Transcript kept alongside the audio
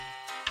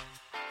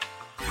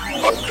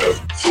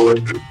Podcast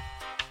selected.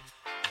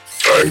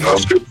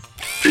 Diagnostic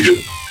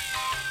begin.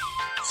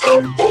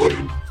 Sound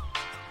quality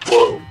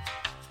low.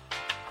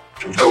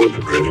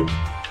 Intelligent rating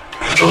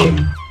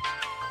none.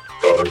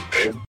 Product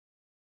name.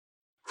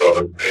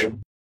 Product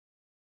name.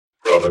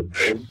 Product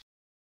name.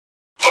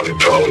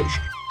 Unacknowledged.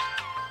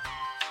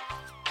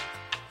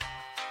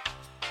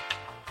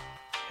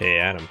 Hey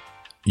Adam.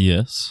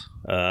 Yes.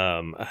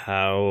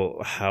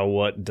 How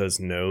what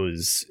does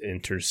nose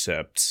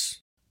intercept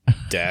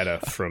data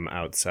from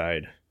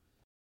outside?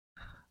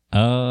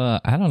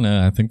 I don't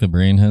know. I think the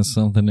brain has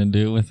something to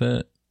do with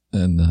it,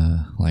 and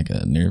like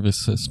a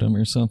nervous system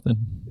or something.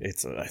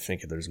 I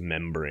think there's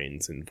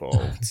membranes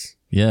involved.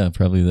 Yeah,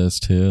 probably those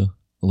too.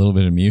 A little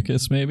bit of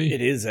mucus, maybe.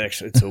 It is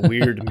actually. It's a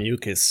weird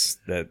mucus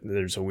that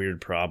there's a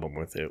weird problem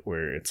with it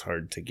where it's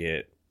hard to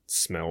get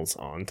smells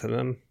onto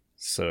them.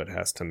 So it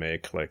has to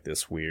make like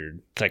this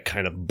weird, like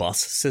kind of bus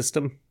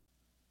system.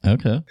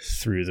 Okay.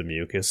 Through the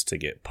mucus to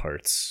get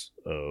parts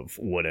of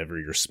whatever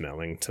you're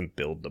smelling to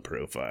build the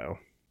profile.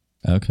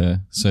 Okay.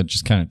 So it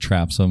just kind of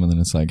traps them, and then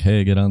it's like,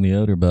 hey, get on the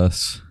odor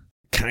bus.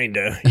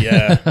 Kinda,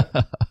 yeah.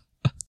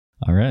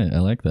 All right. I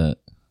like that.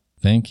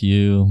 Thank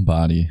you,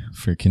 body,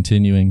 for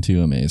continuing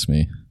to amaze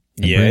me.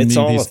 Yeah, it's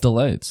all these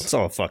delights. It's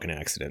all a fucking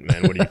accident,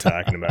 man. What are you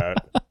talking about?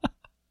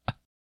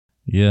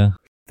 Yeah.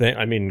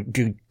 I mean,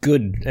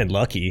 good and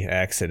lucky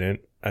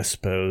accident, I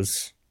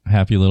suppose.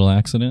 Happy little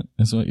accident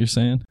is what you're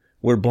saying?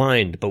 We're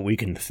blind, but we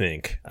can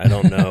think. I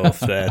don't know if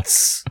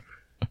that's...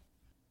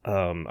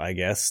 I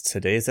guess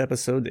today's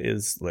episode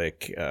is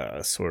like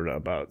sort of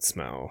about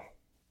smell.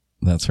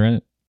 That's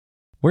right.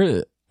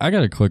 I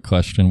got a quick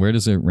question. Where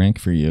does it rank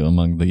for you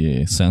among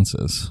the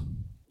senses?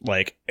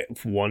 Like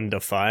 1 to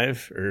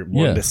 5 or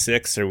 1 to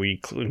 6? Are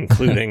we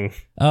including?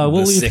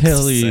 We'll leave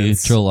Haley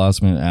Joel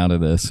Osment out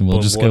of this, and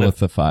we'll just go with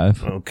the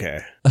 5.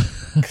 Okay.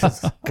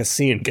 Because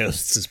seeing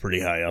ghosts is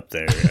pretty high up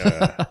there,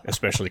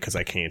 especially because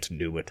I can't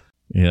do it.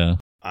 Yeah.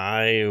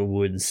 I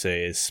would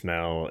say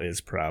smell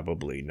is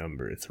probably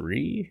number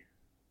 3.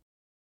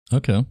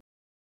 Okay.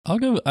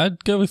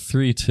 I'd go with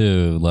 3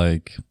 too.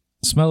 Like,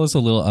 smell is a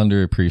little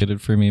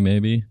underappreciated for me,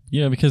 maybe.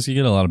 Yeah, because you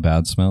get a lot of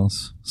bad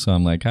smells. So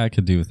I'm like, I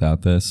could do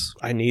without this.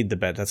 I need the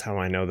bad. That's how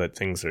I know that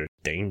things are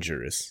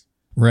dangerous.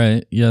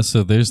 Right. Yeah,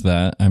 so there's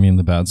that. I mean,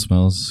 the bad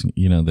smells,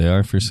 they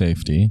are for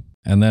safety.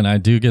 And then I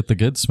do get the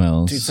good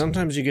smells. Dude,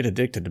 sometimes you get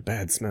addicted to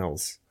bad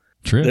smells.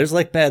 True. There's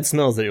like bad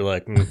smells that you're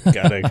like,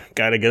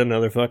 gotta get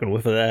another fucking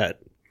whiff of that.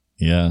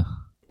 Yeah.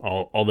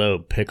 Although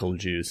pickle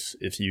juice,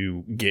 if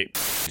you get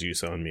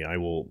juice on me, I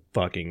will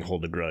fucking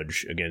hold a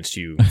grudge against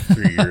you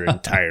for your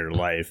entire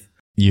life.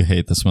 You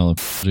hate the smell of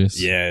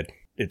juice? Yeah,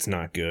 it's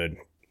not good.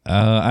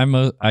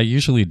 I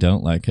usually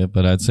don't like it,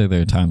 but I'd say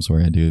there are times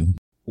where I do.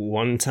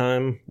 One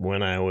time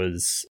when I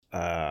was,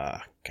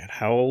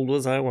 how old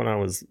was I when I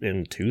was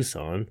in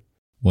Tucson?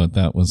 What,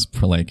 that was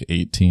for like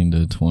 18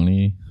 to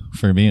 20?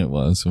 For me, it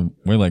was.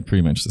 We're like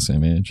pretty much the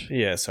same age.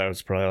 Yeah, so I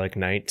was probably like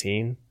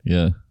 19.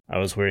 Yeah. I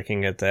was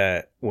working at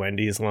that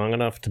Wendy's long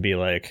enough to be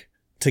like,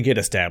 to get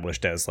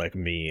established as like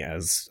me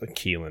as a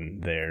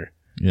Keelan there.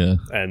 Yeah.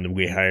 And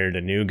we hired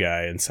a new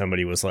guy, and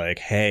somebody was like,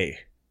 hey,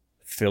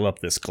 fill up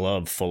this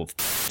glove full of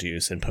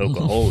juice and poke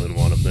a hole in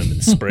one of them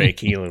and spray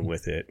Keelan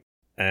with it.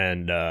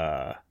 And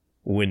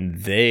when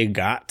they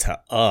got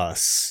to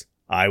us,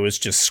 I was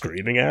just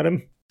screaming at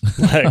him.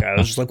 Like, I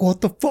was just like,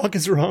 what the fuck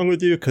is wrong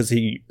with you? Because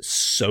he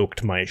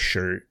soaked my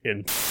shirt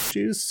in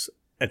juice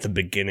at the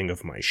beginning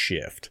of my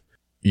shift.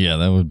 Yeah,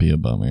 that would be a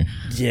bummer.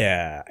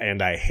 Yeah,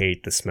 and I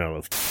hate the smell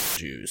of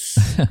juice.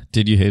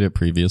 Did you hate it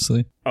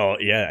previously? Oh,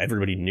 yeah,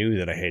 everybody knew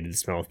that I hated the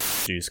smell of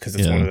juice because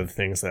it's one of the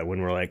things that when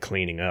we're like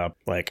cleaning up,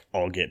 like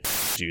I'll get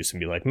juice and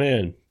be like,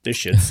 man, this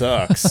shit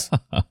sucks.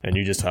 And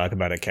you just talk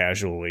about it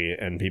casually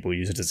and people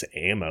use it as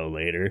ammo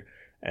later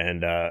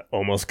and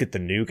almost get the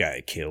new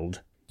guy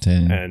killed.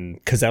 Dang. And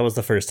because that was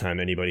the first time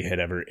anybody had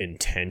ever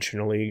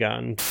intentionally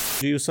gotten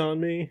juice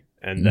on me.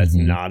 And that's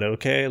not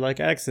okay.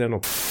 Like,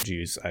 accidental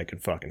juice I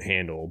could fucking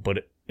handle.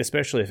 But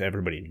especially if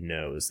everybody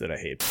knows that I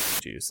hate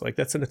juice. Like,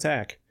 that's an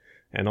attack.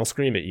 And I'll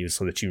scream at you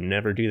so that you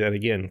never do that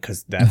again.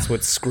 Because that's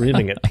what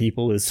screaming at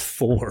people is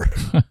for.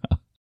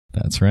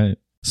 That's right.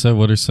 So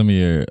what are some of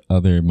your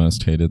other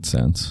most hated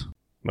scents?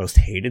 Most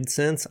hated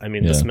scents? I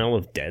mean, the smell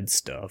of dead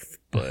stuff.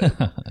 But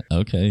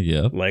okay,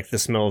 yeah. Like the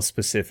smell of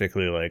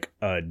specifically like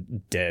a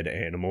dead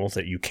animal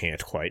that you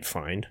can't quite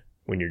find.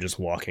 When you're just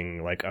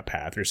walking like a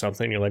path or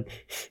something, you're like,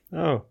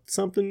 oh,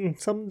 something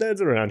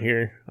dead's around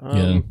here.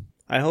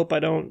 I hope I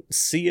don't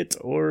see it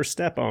or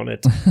step on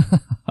it.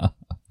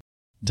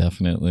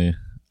 Definitely.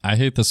 I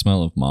hate the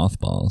smell of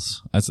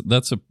mothballs.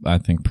 That's I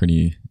think,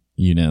 pretty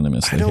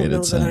unanimously hated. I don't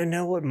know scent. that I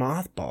know what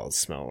mothballs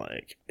smell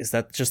like. Is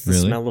that just the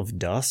smell of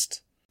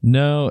dust?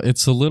 No,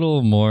 it's a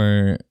little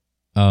more,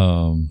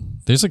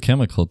 there's a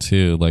chemical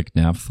too, like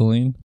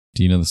naphthalene.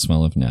 Do you know the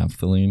smell of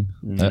naphthalene?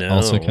 That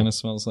also kind of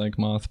smells like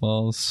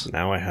mothballs.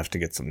 Now I have to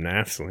get some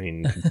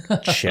naphthalene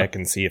to check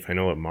and see if I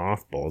know what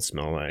mothballs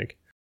smell like.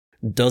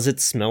 Does it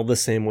smell the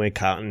same way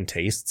cotton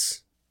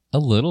tastes? A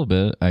little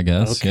bit, I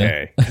guess.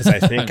 Okay, because I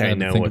think I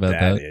know what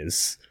that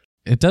is.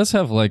 It does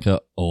have like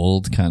a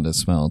old kind of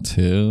smell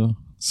too.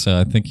 So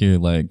I think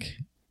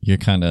you're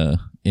kind of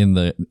in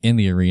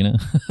the arena.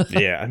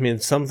 Yeah, I mean,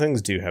 some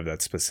things do have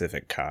that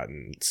specific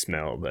cotton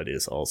smell that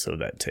is also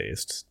that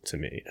taste to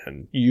me.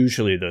 And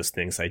usually those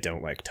things I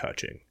don't like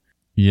touching.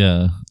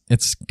 Yeah,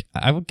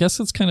 I would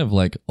guess it's kind of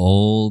like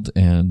old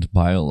and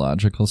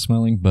biological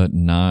smelling, but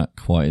not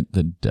quite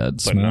the dead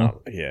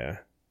smell.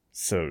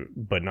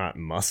 But not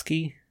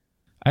musky?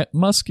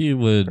 Musky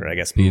would, or I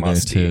guess be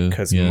musty, there too.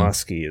 because Yeah.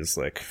 musky is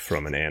like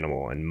from an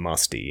animal, and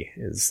musty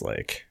is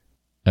like,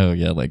 Oh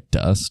yeah, like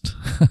dust.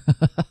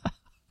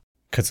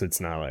 because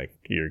it's not like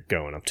you're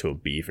going up to a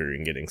beaver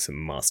and getting some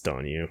must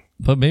on you.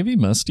 But maybe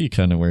musty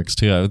kind of works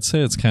too. I would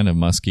say it's kind of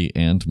musky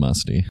and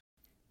musty.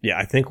 Yeah,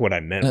 I think what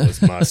I meant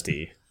was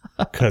musty,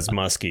 because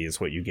musky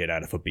is what you get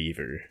out of a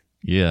beaver.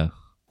 Yeah,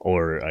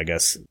 Or I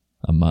guess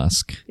a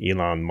musk.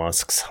 Elon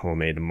Musk's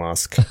homemade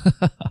musk.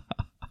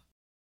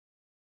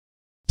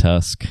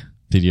 Tusk.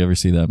 Did you ever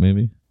see that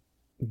movie?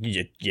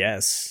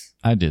 Yes.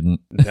 I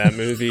didn't. That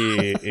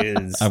movie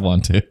is... I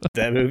want to.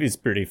 That movie's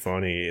pretty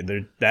funny.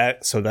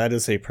 That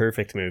is a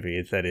perfect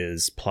movie that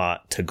is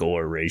plot to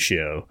gore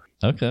ratio.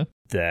 Okay.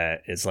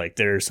 That is like,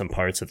 there are some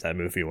parts of that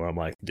movie where I'm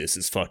like, this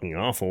is fucking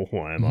awful.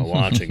 Why am I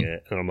watching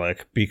it? And I'm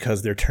like,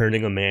 because they're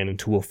turning a man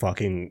into a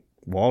fucking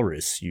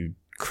walrus, you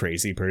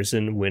crazy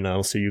person. When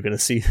else are you going to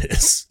see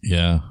this?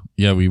 Yeah.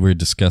 Yeah, we were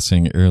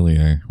discussing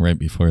earlier, right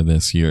before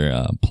this,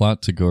 your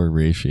plot to gore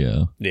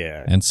ratio.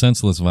 Yeah. And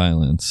senseless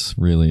violence,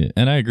 really.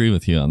 And I agree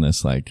with you on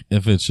this. Like,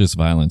 if it's just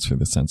violence for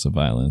the sense of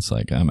violence,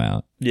 like, I'm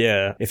out.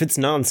 Yeah. If it's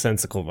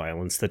nonsensical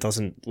violence that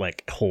doesn't,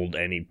 like, hold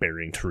any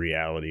bearing to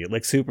reality,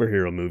 like,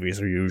 superhero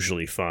movies are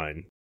usually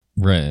fine.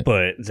 Right.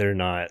 But they're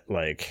not,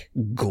 like,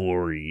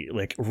 gory,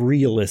 like,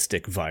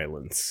 realistic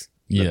violence.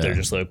 Yeah. They're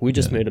just like, we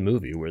just made a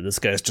movie where this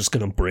guy's just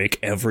gonna break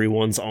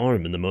everyone's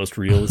arm in the most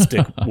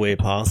realistic way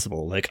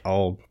possible. Like,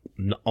 I'll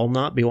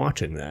not be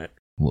watching that.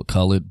 We'll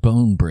call it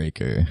Bone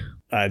Breaker.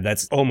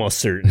 That's almost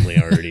certainly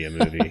already a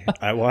movie.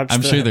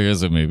 I'm sure there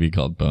is a movie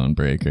called Bone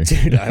Breaker.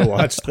 Dude, I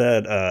watched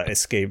that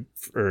Escape,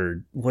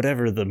 or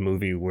whatever, the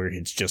movie where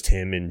it's just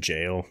him in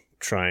jail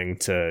trying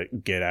to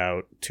get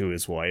out to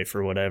his wife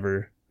or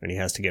whatever, and he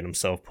has to get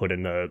himself put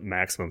into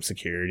maximum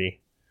security.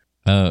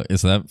 Oh,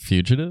 is that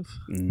Fugitive?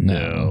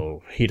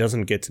 No, he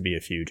doesn't get to be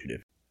a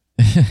fugitive.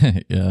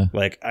 Yeah.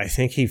 Like, I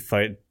think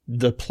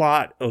the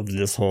plot of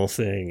this whole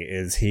thing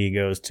is he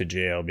goes to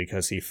jail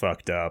because he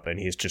fucked up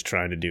and he's just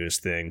trying to do his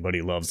thing, but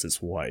he loves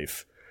his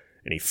wife.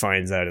 And he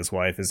finds out his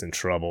wife is in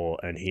trouble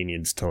and he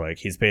needs to, like,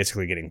 he's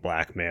basically getting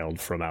blackmailed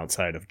from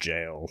outside of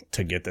jail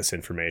to get this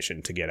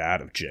information to get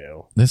out of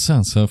jail. This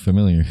sounds so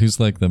familiar. Who's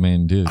like the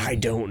main dude? I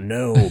don't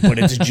know, but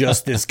it's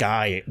just this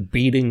guy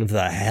beating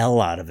the hell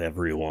out of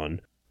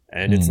everyone.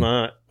 And it's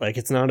not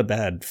a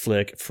bad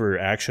flick for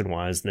action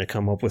wise. And they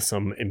come up with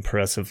some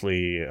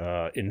impressively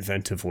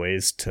inventive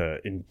ways to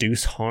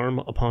induce harm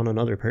upon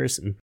another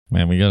person.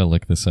 Man, we gotta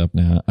look this up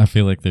now. I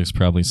feel like there's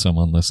probably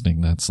someone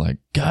listening that's like,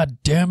 God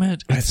damn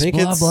it! I think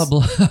blah blah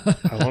blah.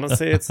 I want to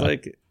say it's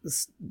like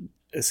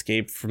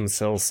Escape from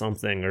Cell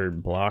something or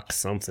Block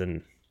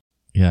something.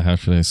 Yeah, how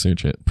should I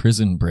search it?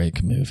 Prison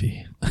Break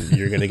movie.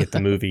 You're gonna get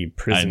the movie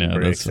Prison I know,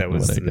 Break.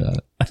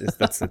 That's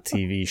That's a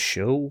TV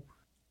show.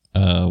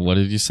 What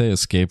did you say?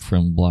 Escape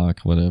from Block,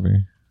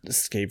 whatever.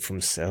 Escape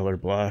from Cell or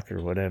Block or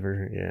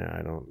whatever. Yeah,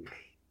 I don't.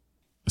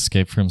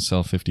 Escape from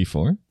Cell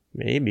 54?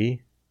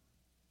 Maybe.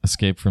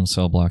 Escape from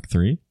Cell Block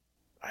 3?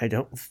 I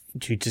don't.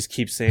 You just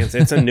keep saying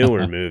it's a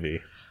newer movie.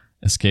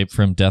 Escape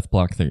from Death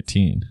Block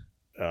 13?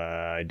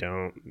 I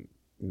don't.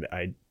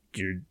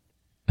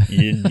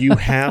 You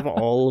have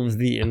all of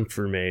the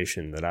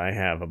information that I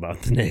have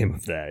about the name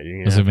of that.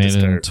 Was it made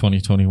in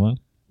 2021?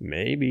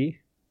 Maybe.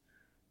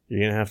 You're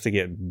going to have to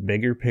get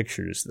bigger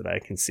pictures that I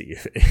can see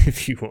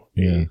if you want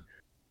me.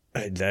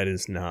 Yeah. That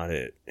is not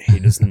it. He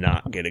does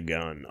not get a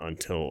gun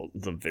until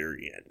the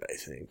very end, I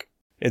think.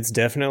 It's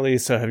definitely...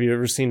 So have you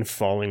ever seen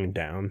Falling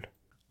Down?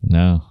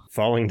 No.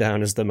 Falling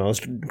Down is the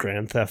most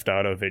Grand Theft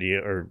Auto video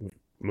or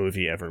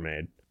movie ever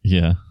made.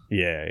 Yeah.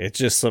 Yeah, it's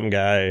just some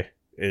guy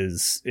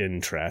is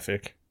in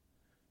traffic.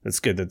 It's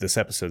good that this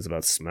episode's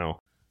about smell.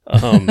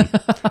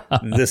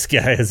 This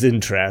guy is in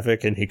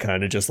traffic and he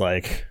kind of just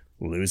like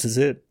loses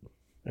it.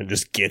 And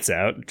just gets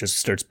out, just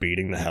starts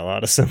beating the hell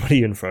out of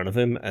somebody in front of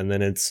him. And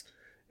then it's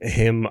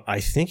him. I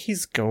think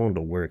he's going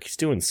to work. He's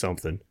doing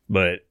something.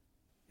 But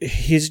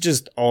he's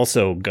just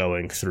also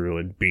going through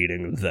and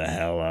beating the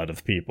hell out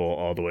of people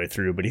all the way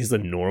through. But he's a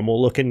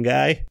normal looking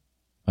guy.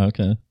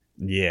 Okay.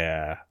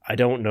 Yeah. I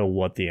don't know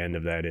what the end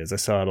of that is. I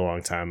saw it a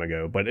long time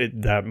ago. But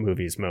that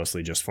movie's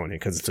mostly just funny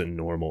because it's a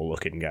normal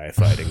looking guy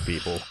fighting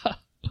people.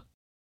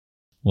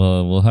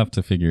 Well, we'll have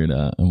to figure it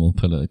out, and we'll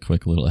put a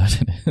quick little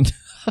edit in.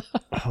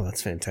 Oh,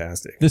 that's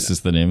fantastic. This is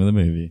the name of the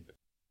movie.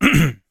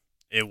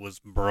 It was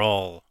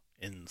Brawl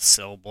in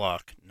Cell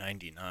Block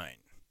 99.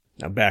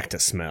 Now back to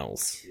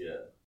smells. Yeah.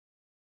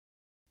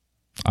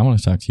 I want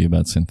to talk to you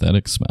about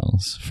synthetic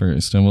smells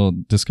first, and we'll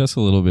discuss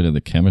a little bit of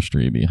the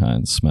chemistry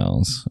behind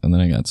smells, and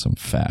then I got some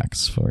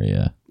facts for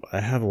you.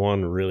 I have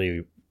one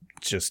really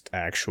just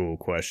actual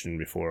question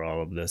before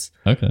all of this.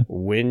 Okay.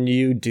 When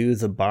you do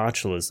the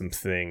botulism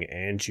thing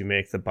and you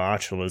make the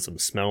botulism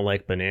smell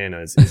like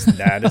bananas, is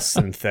that a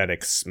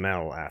synthetic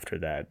smell after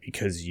that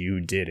because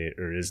you did it,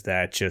 or is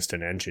that just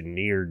an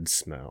engineered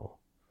smell?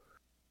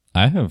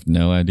 I have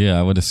no idea.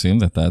 I would assume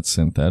that that's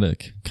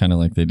synthetic, kind of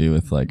like they do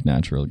with like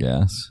natural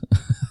gas,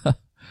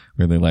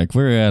 where they're like,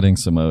 we're adding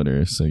some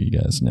odor so you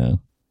guys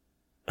know.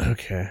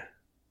 Okay.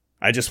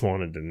 I just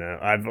wanted to know.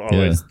 I've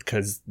always,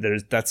 because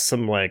that's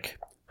some like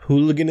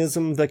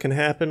hooliganism that can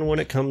happen when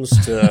it comes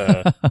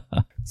to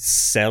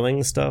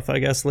selling stuff, I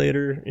guess,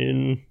 later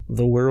in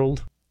the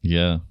world.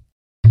 Yeah.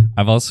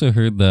 I've also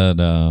heard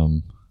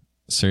that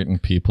certain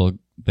people,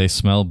 they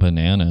smell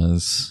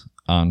bananas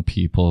on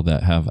people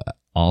that have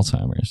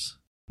Alzheimer's.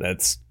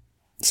 That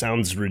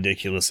sounds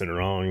ridiculous and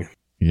wrong.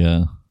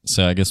 Yeah.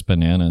 So I guess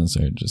bananas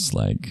are just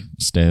like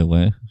stay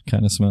away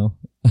kind of smell.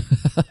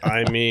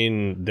 I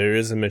mean, there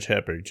is a Mitch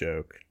Hedberg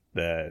joke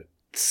that's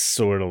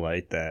sort of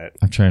like that.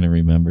 I'm trying to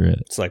remember it.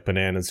 It's like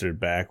bananas are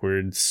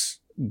backwards.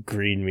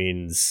 Green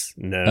means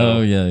no.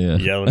 Oh, yeah.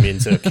 Yellow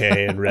means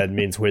okay. And red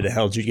means where the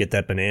hell did you get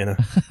that banana?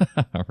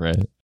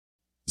 Right.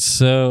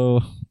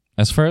 So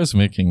as far as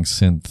making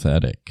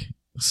synthetic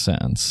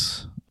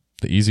scents,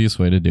 the easiest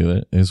way to do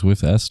it is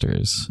with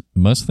esters.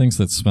 Most things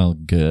that smell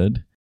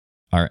good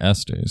are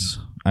esters.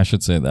 I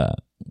should say that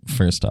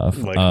first off.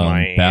 Like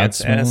my bad aunt's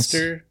smells.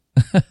 ester?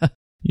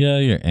 Yeah,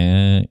 your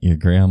aunt, your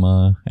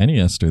grandma, any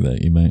ester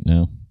that you might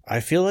know. I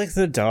feel like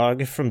the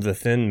dog from the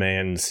Thin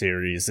Man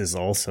series is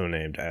also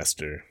named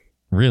Esther.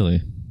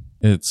 Really?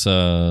 It's,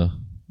 I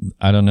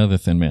don't know the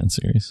Thin Man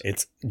series.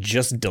 It's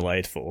just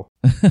delightful.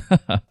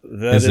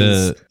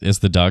 Is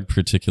the dog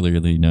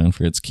particularly known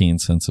for its keen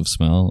sense of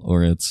smell,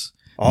 or its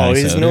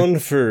he's known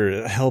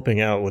for helping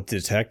out with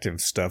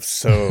detective stuff.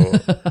 So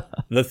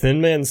the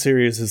Thin Man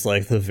series is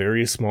like the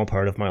very small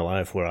part of my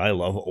life where I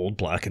love old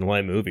black and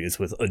white movies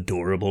with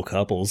adorable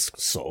couples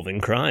solving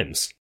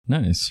crimes.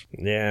 Nice.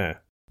 Yeah.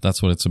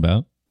 That's what it's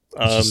about?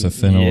 It's just a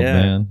thin old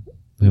man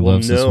who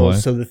loves his wife?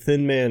 So the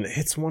Thin Man,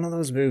 it's one of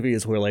those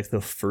movies where like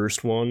the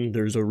first one,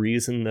 there's a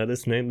reason that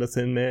it's named the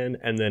Thin Man,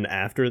 and then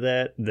after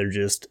that, they're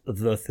just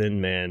the Thin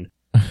Man.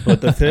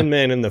 But the Thin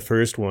Man in the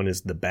first one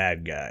is the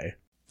bad guy.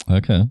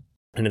 Okay.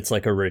 And it's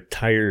like a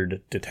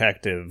retired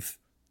detective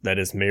that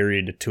is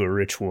married to a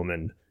rich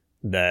woman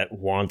that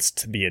wants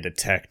to be a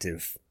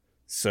detective.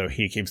 So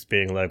he keeps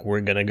being like, we're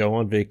going to go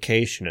on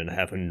vacation and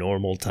have a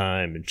normal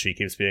time. And she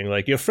keeps being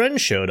like, your friend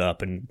showed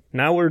up and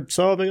now we're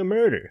solving a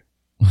murder.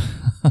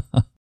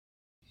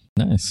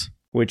 Nice.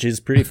 Which is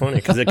pretty funny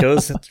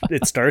because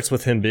it starts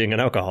with him being an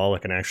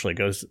alcoholic and actually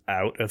goes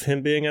out of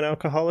him being an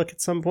alcoholic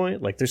at some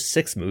point. Like there's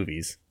 6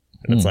 movies.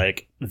 And it's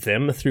like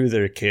them through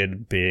their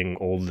kid being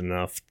old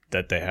enough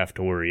that they have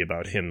to worry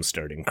about him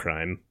starting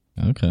crime.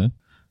 Okay.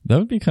 That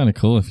would be kind of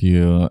cool if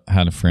you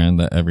had a friend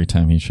that every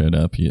time he showed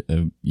up,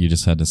 you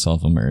just had to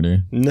solve a murder.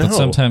 No. But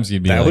sometimes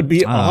you'd be that like, would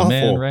be awful.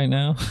 Man, right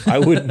now. I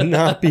would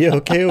not be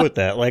okay with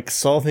that. Like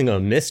solving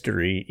a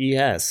mystery,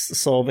 yes.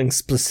 Solving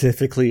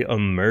specifically a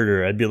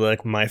murder, I'd be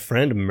like, my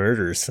friend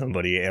murders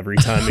somebody every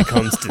time he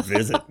comes to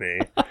visit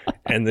me.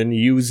 And then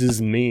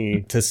uses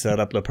me to set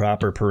up the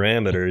proper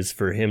parameters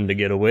for him to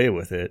get away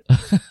with it.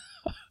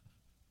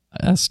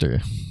 Esther,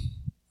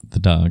 the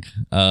dog.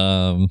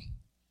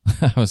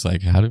 I was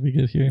like, how did we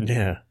get here?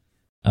 Yeah.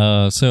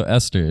 So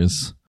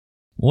esters.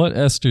 What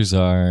esters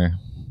are,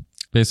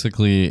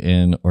 basically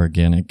in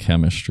organic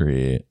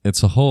chemistry,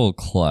 it's a whole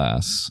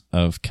class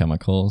of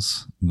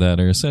chemicals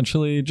that are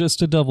essentially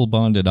just a double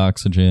bonded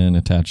oxygen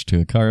attached to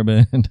a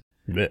carbon.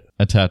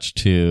 Attached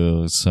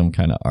to some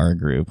kind of R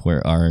group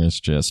where R is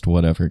just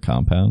whatever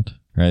compound,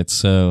 right?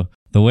 So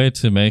the way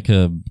to make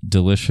a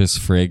delicious,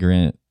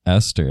 fragrant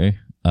ester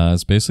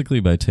is basically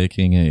by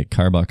taking a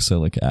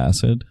carboxylic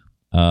acid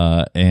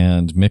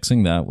and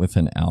mixing that with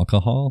an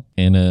alcohol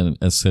in an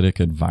acidic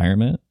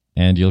environment,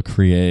 and you'll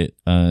create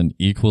an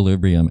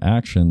equilibrium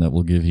action that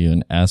will give you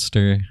an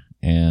ester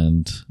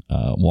and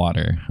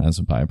water as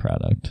a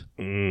byproduct.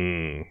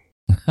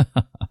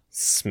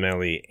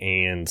 Smelly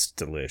and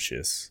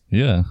delicious.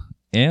 Yeah.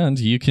 And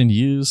you can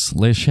use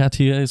Le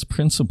Chatelier's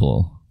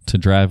principle to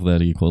drive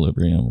that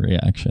equilibrium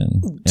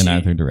reaction in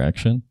either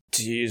direction.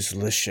 Do you use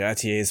Le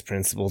Chatelier's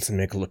principle to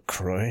make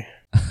LaCroix?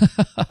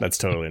 That's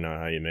totally not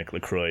how you make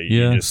LaCroix.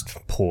 You just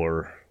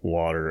pour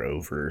water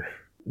over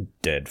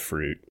dead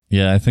fruit.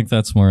 Yeah, I think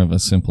that's more of a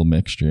simple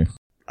mixture.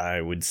 I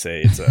would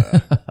say it's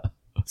a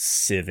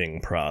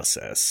sieving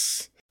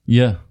process.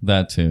 Yeah,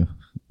 that too.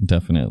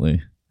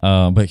 Definitely.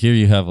 But here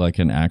you have like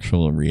an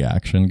actual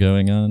reaction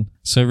going on.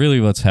 So really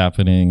what's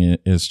happening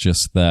is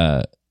just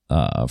that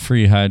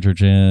free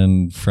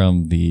hydrogen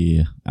from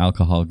the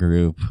alcohol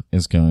group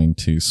is going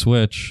to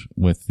switch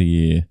with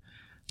the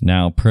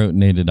now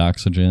protonated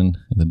oxygen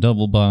in the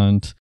double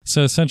bond.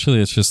 So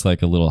essentially it's just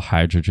like a little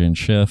hydrogen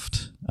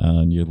shift,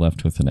 and you're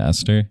left with an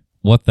ester.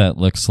 What that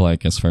looks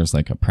like as far as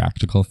like a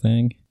practical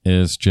thing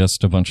is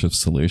just a bunch of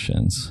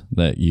solutions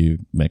that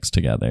you mix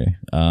together.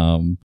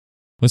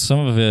 With some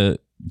of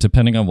it,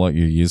 depending on what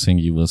you're using,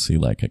 you will see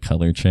like a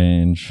color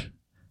change.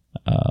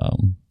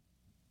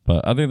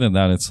 But other than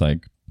that, it's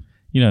like,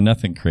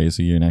 nothing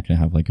crazy. You're not going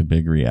to have like a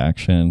big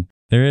reaction.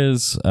 There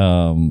is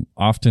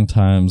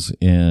oftentimes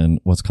in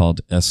what's called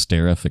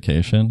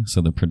esterification,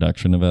 so the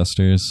production of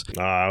esters.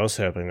 I was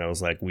hoping that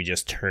was like we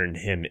just turned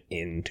him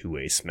into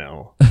a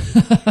smell.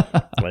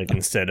 Like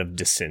instead of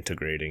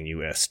disintegrating, you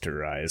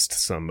esterized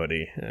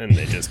somebody and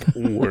they just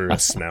were a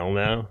smell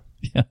now.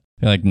 Yeah.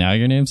 You're like, now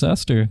your name's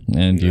Esther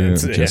and you're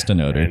just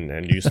an odor.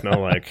 And you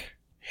smell like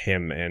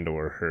him and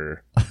or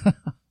her.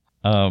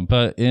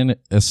 But in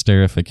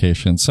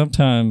esterification,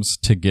 sometimes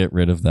to get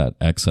rid of that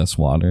excess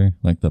water,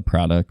 like the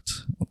product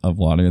of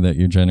water that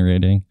you're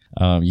generating,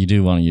 you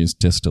do want to use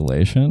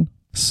distillation.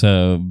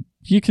 So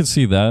you can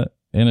see that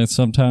in it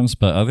sometimes,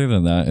 but other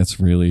than that, it's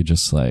really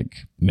just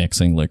like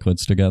mixing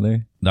liquids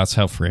together. That's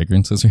how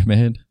fragrances are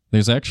made.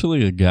 There's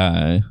actually a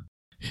guy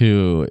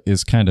who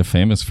is kind of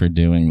famous for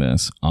doing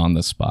this on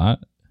the spot.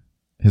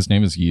 His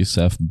name is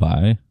Yusef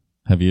Bai.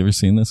 Have you ever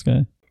seen this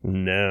guy?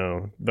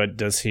 No, but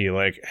does he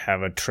like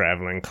have a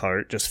traveling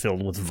cart just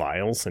filled with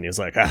vials and he's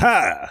like,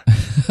 aha,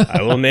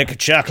 I will make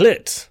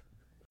chocolate?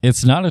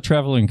 It's not a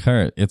traveling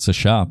cart. It's a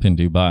shop in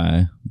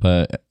Dubai,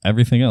 but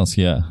everything else,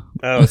 yeah.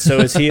 Oh, so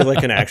is he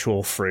like an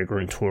actual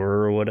fragranteur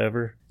or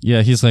whatever?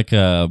 Yeah, he's like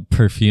a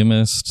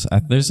perfumist.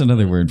 There's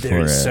another word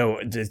for it. So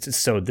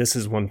this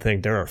is one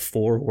thing. There are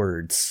 4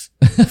 words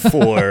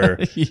for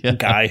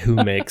guy who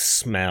makes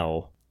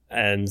smell.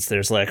 And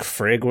there's like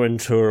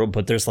fragranteur,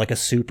 but there's like a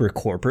super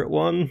corporate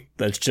one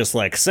that's just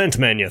like scent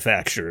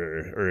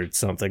manufacturer or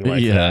something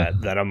like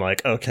that. That I'm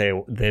like, okay,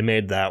 they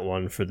made that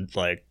one for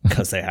like,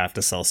 because they have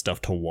to sell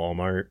stuff to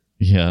Walmart.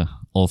 Yeah,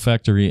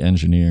 olfactory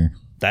engineer.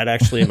 That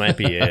actually might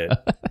be it.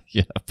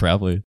 Yeah,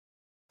 probably.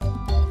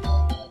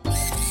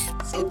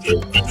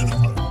 Subject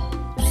identified.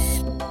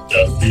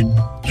 Kathy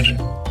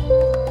Bennett.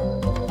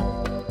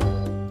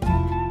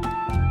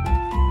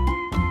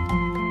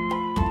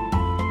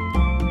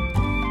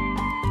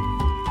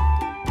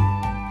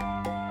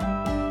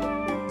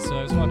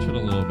 Watching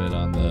a little bit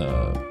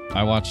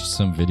I watched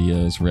some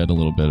videos, read a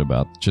little bit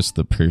about just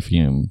the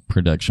perfume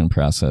production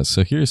process.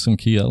 So here's some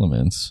key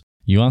elements.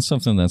 You want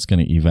something that's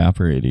going to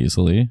evaporate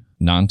easily,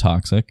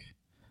 non-toxic,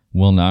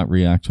 will not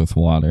react with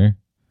water,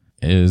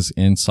 is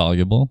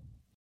insoluble,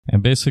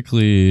 and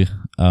basically,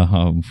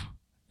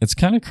 it's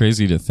kind of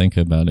crazy to think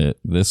about it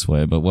this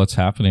way, but what's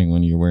happening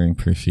when you're wearing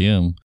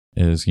perfume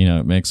is,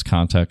 it makes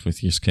contact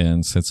with your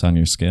skin, sits on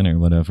your skin or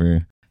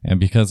whatever. And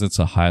because it's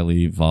a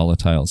highly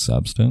volatile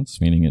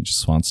substance, meaning it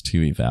just wants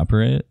to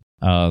evaporate,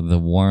 the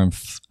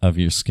warmth of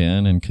your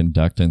skin and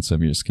conductance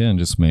of your skin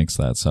just makes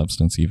that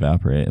substance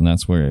evaporate. And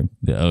that's where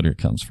the odor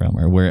comes from,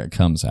 or where it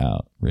comes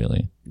out,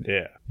 really.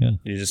 Yeah. Yeah.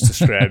 You just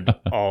described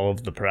all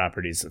of the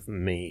properties of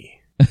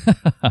me.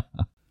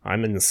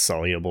 I'm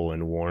insoluble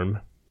and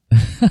warm.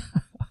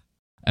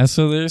 And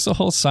so there's a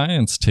whole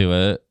science to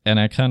it, and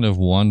I kind of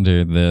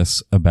wonder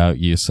this about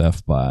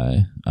Yusef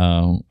Bai.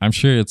 I'm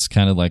sure it's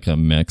kind of like a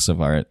mix of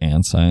art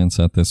and science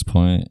at this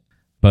point,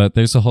 but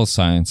there's a whole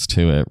science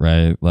to it,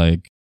 right?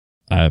 Like,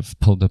 I've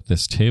pulled up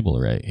this table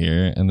right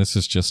here, and this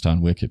is just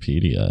on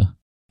Wikipedia,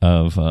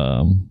 of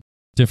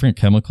different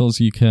chemicals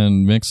you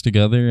can mix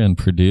together and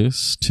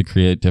produce to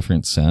create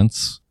different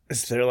scents.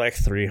 Is there like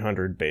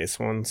 300 base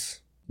ones?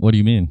 What do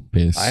you mean,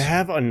 base? I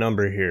have a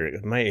number here.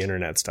 My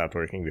internet stopped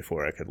working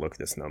before I could look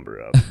this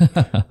number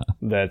up.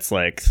 That's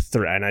like,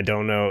 and I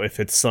don't know if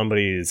it's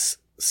somebody's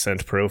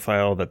scent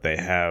profile that they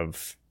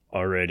have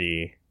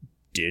already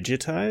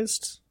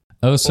digitized.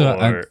 Oh, so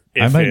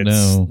I might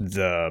know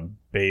the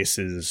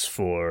basis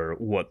for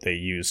what they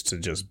use to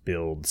just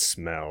build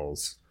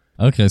smells.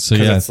 Okay, so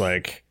yeah, it's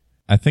like,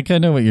 I think I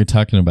know what you're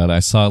talking about. I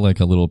saw like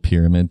a little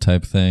pyramid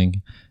type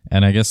thing.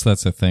 And I guess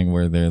that's a thing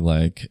where they're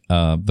like,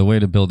 the way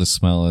to build a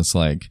smell is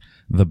like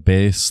the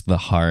base, the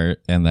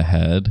heart, and the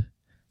head.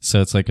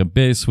 So it's like a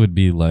base would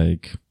be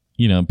like,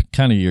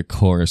 kind of your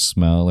core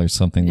smell or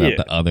something that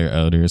the other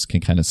odors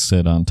can kind of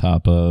sit on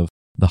top of.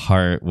 The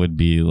heart would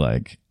be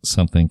like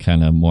something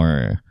kind of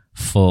more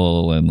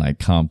full and like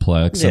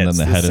complex. And then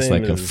the head is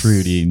like a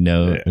fruity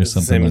note or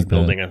something same like as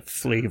building a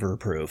flavor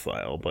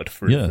profile, but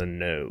for the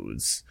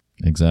nose.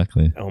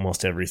 Exactly.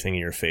 Almost everything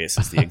in your face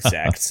is the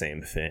exact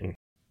same thing.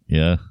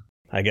 Yeah.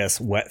 I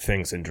guess wet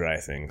things and dry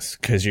things.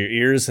 Because your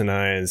ears and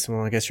eyes,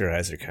 well, I guess your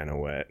eyes are kind of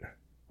wet.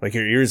 Like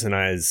your ears and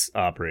eyes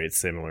operate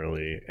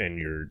similarly, and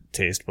your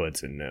taste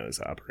buds and nose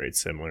operate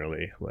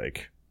similarly.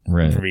 Like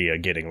via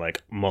getting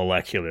like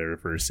molecular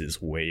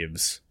versus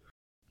waves.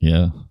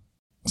 Yeah.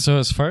 So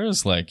as far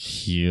as like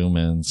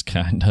humans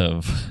kind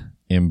of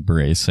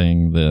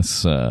embracing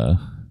this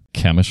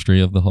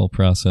chemistry of the whole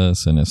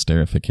process and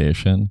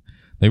esterification,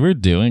 they were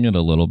doing it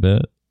a little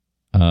bit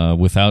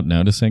without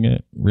noticing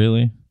it,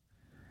 really.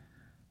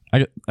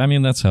 I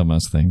mean, that's how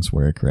most things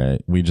work,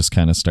 right? We just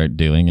kind of start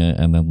doing it,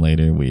 and then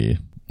later we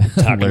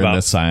learn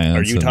the science.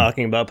 Are you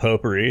talking about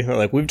potpourri?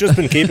 Like, we've just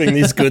been keeping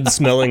these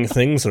good-smelling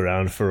things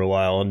around for a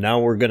while, and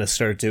now we're going to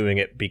start doing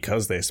it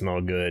because they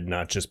smell good,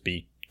 not just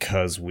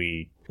because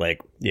we,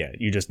 like,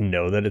 you just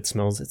know that it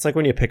smells. It's like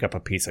when you pick up a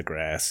piece of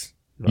grass.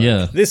 Like,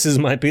 Yeah. this is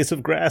my piece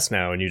of grass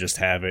now, and you just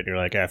have it. And you're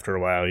like, after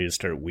a while, you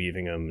start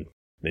weaving them.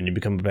 Then you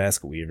become a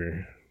basket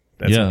weaver.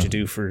 That's Yeah. what you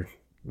do for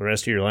the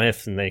rest of your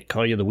life, and they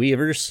call you the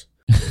weavers.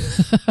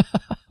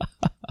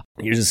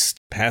 You just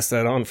pass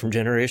that on from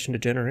generation to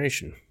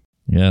generation.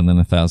 Yeah, and then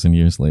 1,000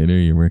 years later,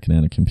 you're working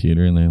at a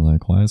computer, and they're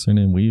like, "Why is her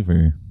name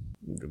Weaver?"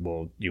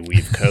 Well, you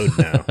weave code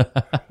now.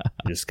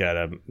 You just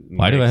gotta.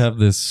 Why do I have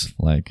this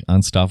like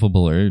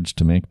unstoppable urge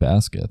to make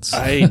baskets?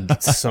 I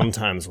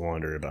sometimes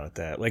wonder about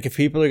that. Like, if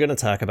people are going to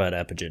talk about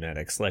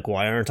epigenetics, like,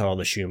 why aren't all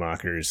the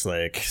Schumachers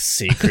like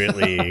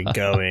secretly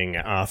going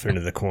off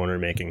into the corner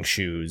making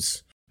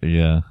shoes?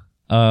 Yeah.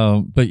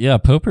 But yeah,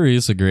 potpourri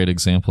is a great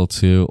example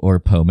too, or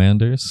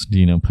pomanders. Do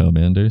you know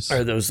pomanders?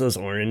 Are those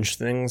orange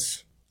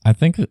things? I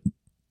think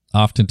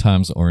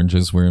oftentimes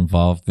oranges were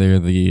involved. They're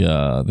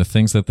the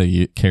things that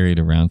they carried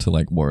around to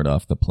like ward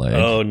off the plague.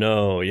 Oh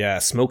no, yeah,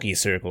 smoky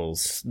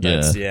circles.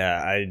 That's,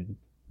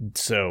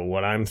 So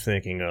what I'm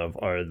thinking of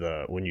are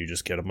when you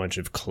just get a bunch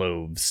of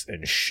cloves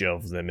and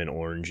shove them in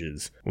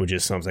oranges, which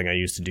is something I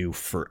used to do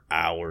for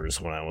hours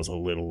when I was a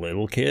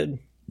little kid.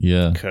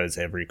 Yeah. Because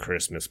every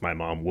Christmas my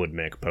mom would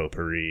make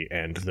potpourri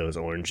and those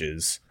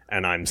oranges,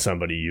 and I'm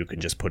somebody you can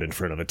just put in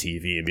front of a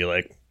TV and be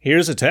like,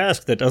 here's a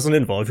task that doesn't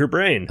involve your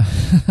brain.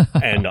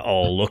 And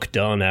I'll look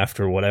done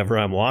after whatever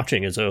I'm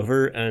watching is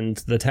over, and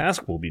the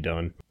task will be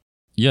done.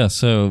 Yeah,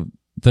 so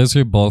those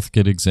are both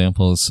good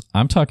examples.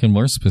 I'm talking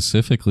more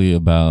specifically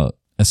about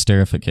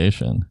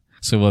esterification.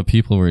 So what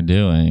people were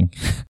doing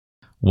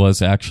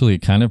was actually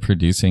kind of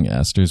producing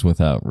esters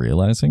without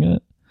realizing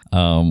it.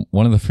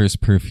 One of the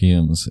first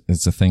perfumes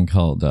is a thing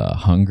called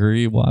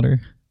Hungary water.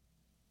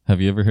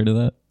 Have you ever heard of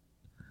that?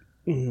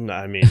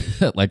 I mean,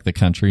 like the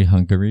country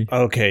Hungary.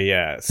 Okay,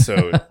 yeah.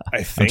 So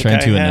I think I'm trying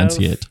to have.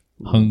 enunciate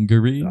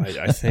Hungary.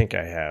 I think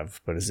I have,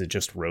 but is it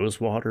just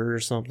rose water or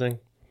something?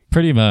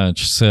 Pretty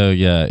much. So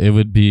yeah, it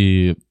would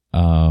be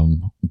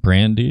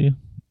brandy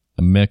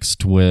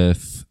mixed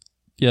with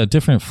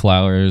different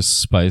flowers,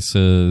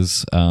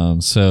 spices.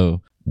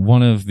 So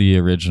one of the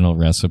original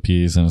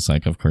recipes, and it's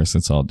like, of course,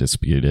 it's all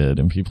disputed,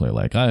 and people are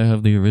like, I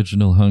have the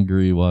original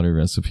Hungary water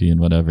recipe and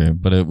whatever,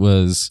 but it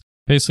was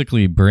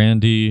basically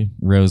brandy,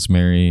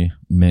 rosemary,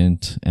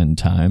 mint, and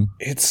thyme.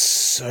 It's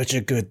such a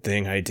good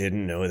thing I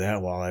didn't know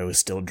that while I was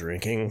still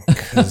drinking,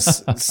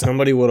 because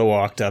somebody would have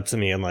walked up to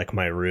me in like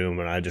my room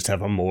and I just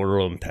have a mortar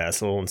and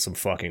pestle and some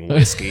fucking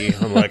whiskey.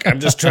 I'm like, I'm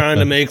just trying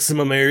to make some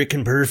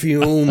American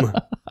perfume.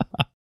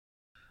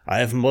 I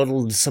have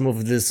muddled some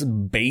of this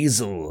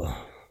basil.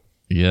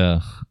 Yeah.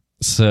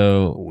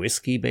 So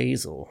whiskey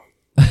basil.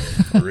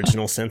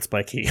 Original scents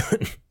by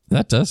Keelan.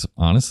 That does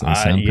honestly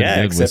sound pretty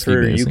good. Except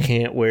for basil. You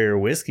can't wear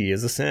whiskey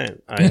as a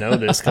scent. I know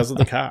this because of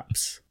the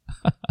cops.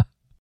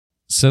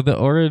 So the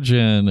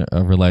origin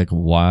of like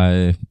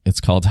why it's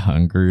called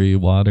Hungary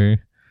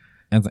water,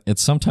 and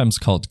it's sometimes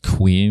called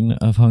Queen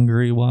of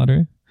Hungary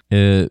water.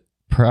 It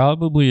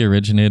probably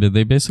originated.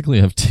 They basically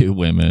have two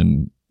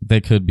women. They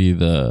could be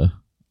the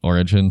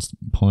origin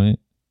point.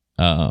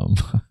 I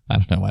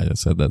don't know why I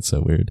said that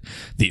so weird.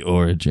 The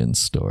origin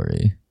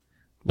story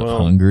of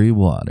Hungary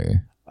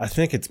water. I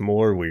think it's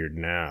more weird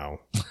now.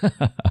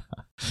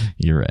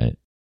 You're right.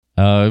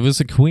 It was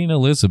a Queen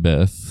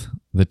Elizabeth,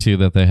 the two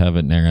that they have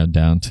it narrowed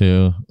down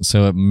to.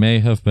 So it may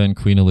have been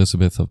Queen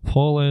Elizabeth of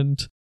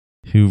Poland,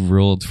 who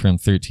ruled from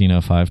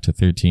 1305 to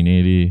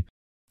 1380,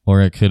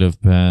 or it could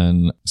have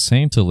been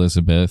Saint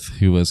Elizabeth,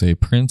 who was a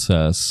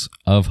princess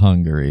of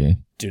Hungary.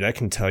 Dude, I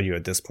can tell you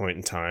at this point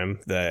in time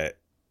that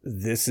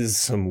this is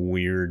some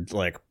weird,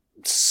 like,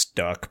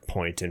 stuck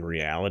point in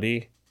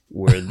reality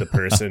where the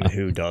person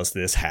who does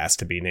this has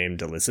to be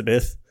named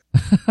Elizabeth.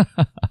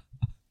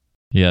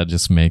 Yeah,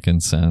 just making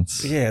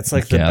sense. Yeah, it's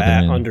like the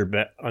bat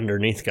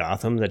underneath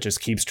Gotham that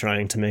just keeps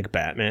trying to make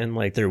Batman.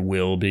 Like, there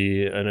will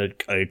be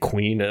a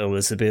Queen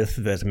Elizabeth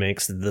that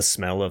makes the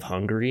smell of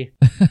Hungary.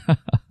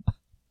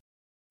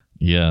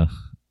 Yeah.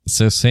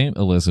 So Saint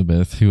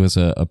Elizabeth, who was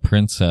a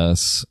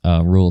princess,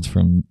 ruled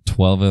from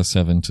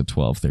 1207 to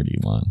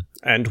 1231.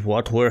 And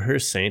what were her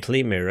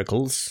saintly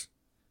miracles?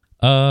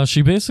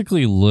 She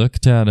basically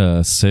looked at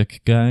a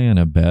sick guy in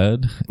a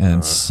bed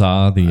and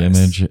saw the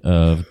image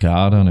of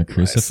God on a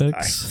crucifix.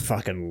 I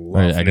fucking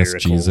love I guess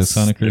miracles. Jesus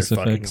on a They're fucking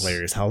crucifix.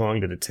 hilarious. How long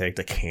did it take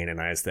to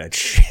canonize that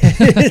shit?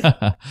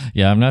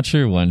 Yeah, I'm not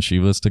sure when she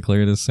was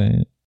declared a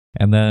saint.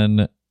 And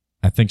then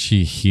I think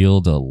she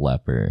healed a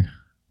leper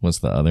was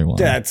the other one.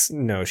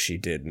 No, she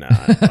did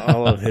not.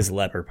 All of his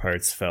leper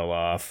parts fell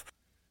off.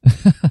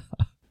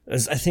 I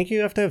think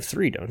you have to have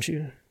 3, don't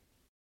you?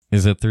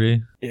 Is it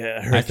 3?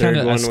 Yeah, her third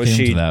one was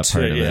it.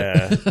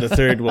 The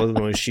third one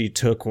was she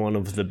took one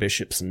of the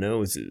bishop's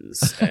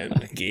noses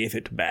and gave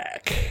it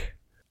back.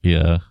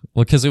 Yeah,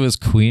 well, because it was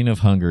Queen of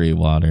Hungary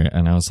water,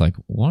 and I was like,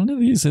 one of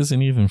these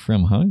isn't even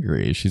from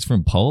Hungary. She's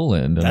from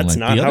Poland. And That's I'm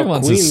like, not the other how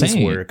one's queens a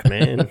saint. work,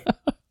 man.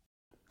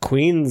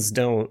 Queens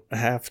don't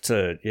have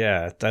to.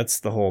 Yeah,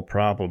 that's the whole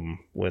problem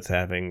with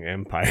having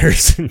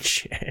empires and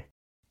shit.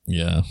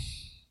 Yeah.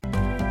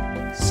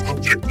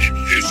 Subject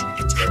deviation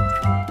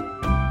detected.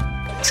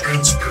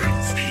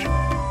 Transferring feed.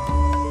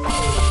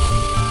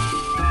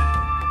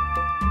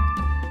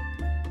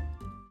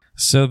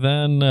 So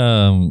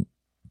then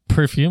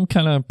perfume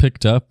kind of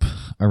picked up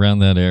around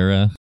that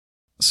era.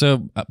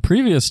 So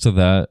previous to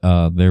that,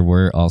 there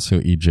were also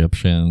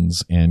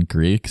Egyptians and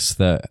Greeks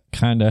that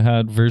kind of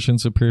had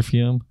versions of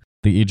perfume.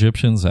 The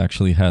Egyptians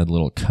actually had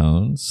little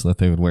cones that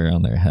they would wear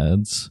on their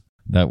heads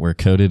that were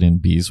coated in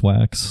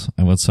beeswax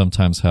and would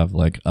sometimes have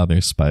like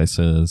other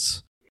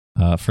spices.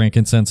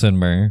 Frankincense and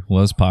myrrh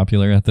was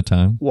popular at the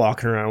time.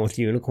 Walking around with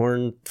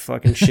unicorn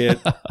fucking shit,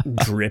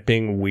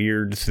 dripping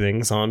weird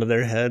things onto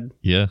their head.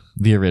 Yeah,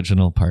 the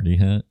original party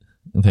hat.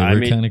 They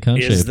were kind of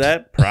cone-shaped. Is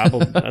that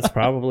probably that's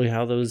probably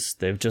how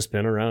they've just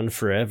been around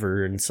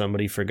forever, and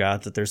somebody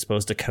forgot that they're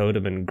supposed to coat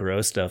them in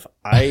gross stuff.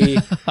 I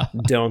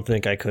don't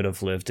think I could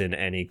have lived in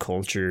any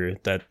culture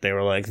that they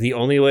were like, the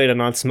only way to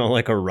not smell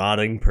like a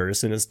rotting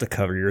person is to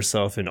cover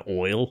yourself in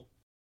oil.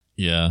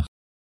 Yeah.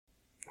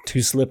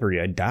 Too slippery,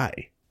 I'd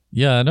die.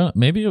 Yeah,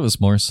 maybe it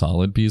was more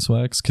solid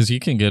beeswax, because you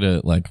can get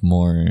it like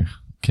more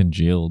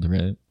congealed,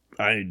 right?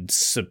 I'm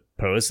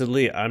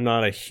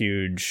not a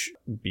huge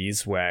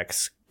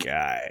beeswax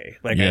guy.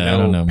 Like, yeah, I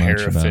don't know much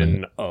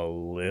paraffin a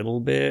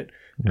little bit,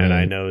 right. And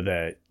I know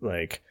that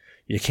like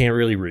you can't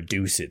really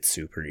reduce it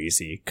super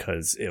easy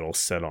because it'll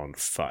set on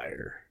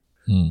fire.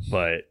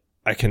 But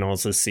I can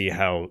also see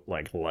how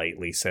like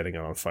lightly setting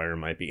it on fire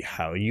might be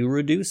how you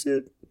reduce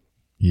it.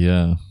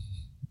 Yeah,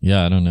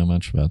 I don't know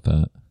much about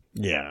that.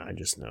 Yeah, I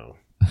just know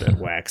that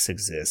wax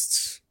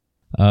exists.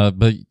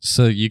 But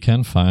so you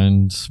can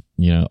find,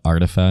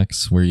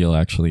 artifacts where you'll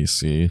actually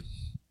see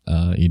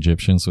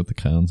Egyptians with the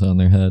cones on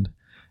their head.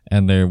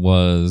 And there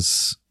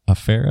was a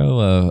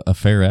pharaoh, a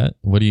pharaoh.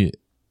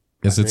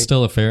 Is it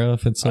still a pharaoh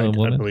if it's a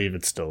woman? I believe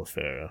it's still a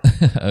pharaoh.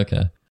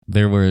 Okay.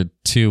 There were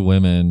 2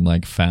 women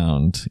like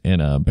found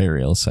in a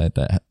burial site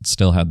that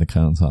still had the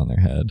cones on their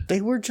head.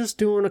 They were just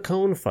doing a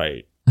cone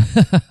fight.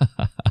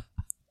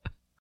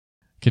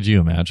 Could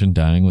you imagine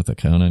dying with a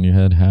cone on your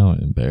head? How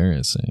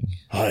embarrassing.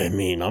 I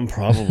mean, I'm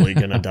probably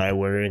going to die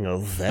wearing a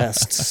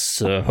vest,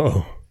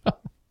 so...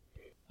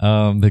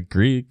 The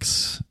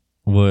Greeks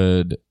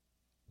would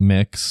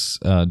mix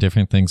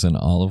different things in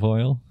olive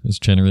oil. It's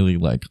generally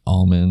like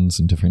almonds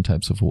and different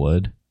types of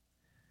wood.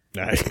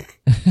 I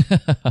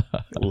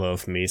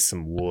love me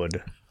some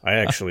wood. I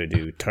actually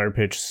do tar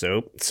pitch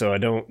soap, so I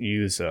don't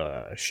use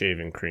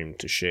shaving cream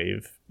to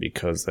shave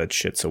because that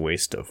shit's a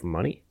waste of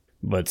money.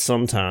 But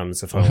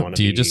sometimes if I want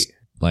to, do you just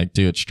like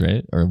do it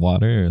straight or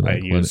water? Or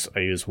like I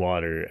use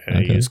water, and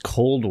I use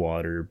cold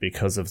water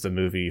because of the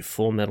movie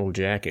Full Metal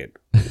Jacket,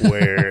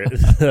 where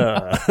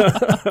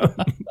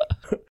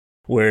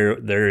where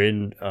they're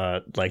in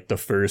like the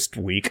first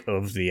week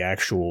of the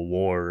actual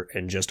war,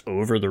 and just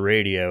over the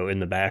radio in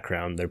the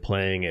background they're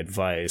playing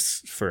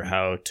advice for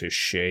how to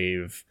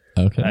shave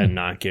and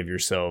not give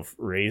yourself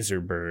razor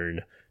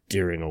burn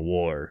during a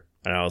war.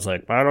 And I was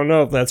like, I don't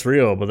know if that's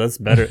real, but that's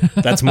better.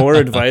 That's more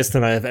advice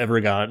than I have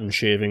ever gotten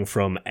shaving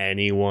from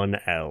anyone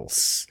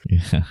else.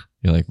 Yeah.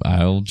 You're like,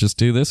 I'll just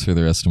do this for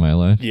the rest of my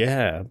life.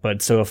 Yeah.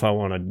 But so if I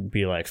want to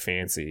be like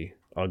fancy,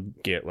 I'll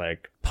get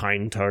like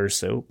pine tar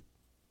soap,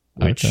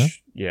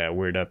 which,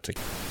 word up to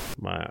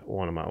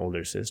one of my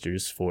older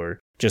sisters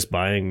for just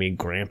buying me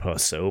grandpa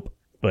soap.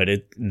 But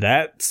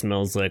that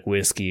smells like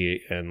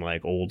whiskey and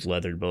like old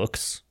leather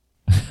books.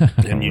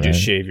 And you just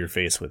shave your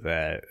face with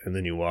that. And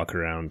then you walk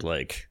around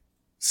like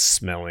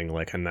smelling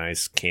like a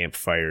nice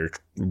campfire,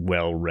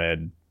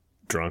 well-read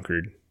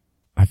drunkard.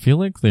 I feel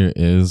like there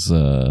is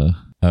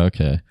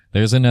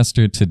there's an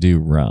ester to do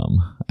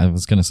rum. I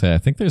was gonna say I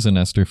think there's an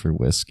ester for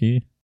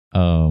whiskey.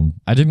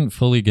 I didn't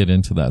fully get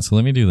into that, so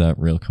let me do that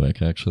real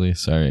quick. Actually,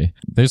 sorry.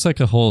 There's like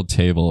a whole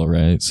table,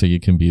 right? So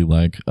you can be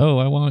like, oh,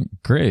 I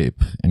want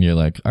grape, and you're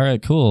like, all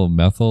right, cool,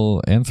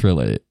 methyl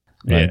anthrolate,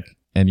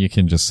 and you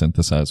can just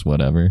synthesize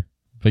whatever.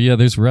 But yeah,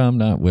 there's rum,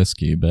 not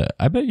whiskey. But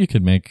I bet you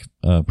could make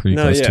pretty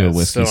close to a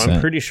whiskey scent.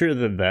 I'm pretty sure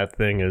that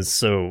thing is,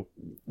 so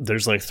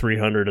there's like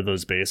 300 of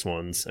those base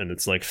ones, and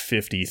it's like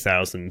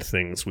 50,000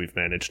 things we've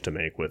managed to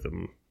make with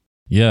them.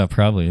 Yeah,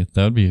 probably.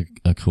 That would be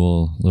a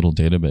cool little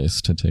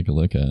database to take a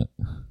look at.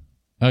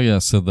 Oh yeah,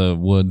 so the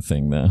wood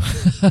thing though.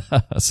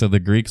 So the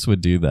Greeks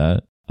would do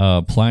that.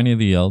 Pliny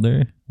the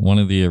Elder, one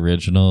of the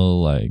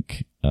original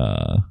like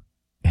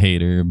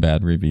hater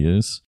bad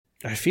reviews.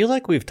 I feel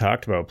like we've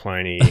talked about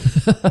Pliny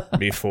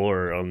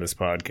before on this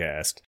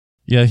podcast.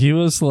 Yeah, he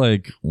was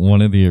like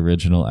one of the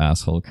original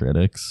asshole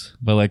critics,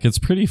 but like it's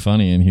pretty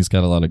funny and he's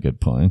got a lot of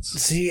good points.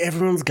 See,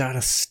 everyone's got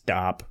to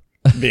stop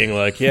being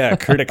like, yeah,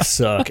 critics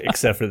suck,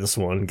 except for this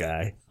one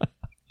guy.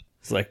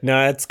 It's like,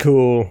 nah, it's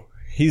cool.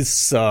 He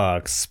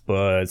sucks,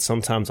 but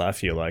sometimes I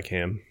feel like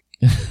him.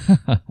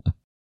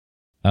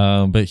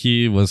 But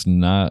he was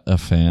not a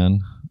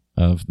fan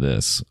of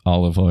this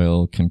olive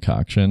oil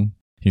concoction.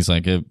 He's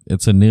like,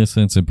 it's a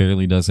nuisance. It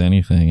barely does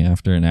anything.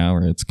 After an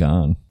hour, it's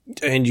gone.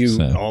 And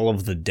all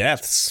of the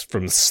deaths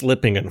from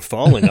slipping and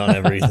falling on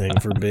everything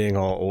for being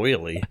all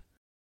oily.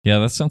 Yeah,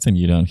 that's something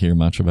you don't hear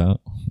much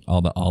about.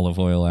 All the olive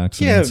oil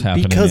accidents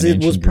happening because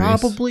in it was ancient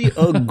Greece. Probably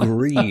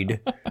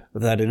agreed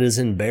that it is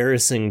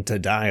embarrassing to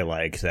die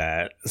like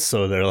that.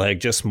 So they're like,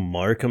 just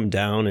mark him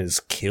down as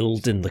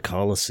killed in the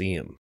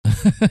Colosseum.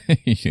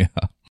 Yeah.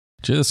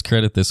 Just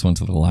credit this one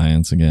to the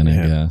Lions again,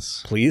 I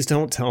guess. Please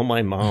don't tell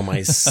my mom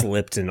I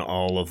slipped in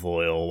olive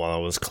oil while I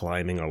was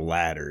climbing a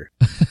ladder.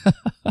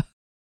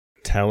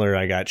 Tell her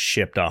I got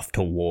shipped off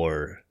to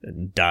war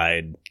and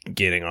died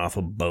getting off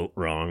a boat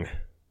wrong.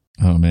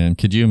 Oh, man.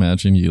 Could you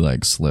imagine you,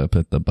 slip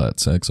at the butt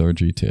sex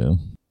orgy, too?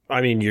 I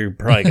mean, you're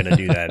probably going to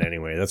do that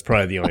anyway. That's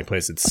probably the only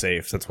place it's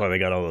safe. That's why they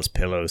got all those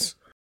pillows.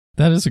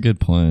 That is a good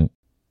point.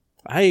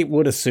 I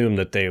would assume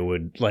that they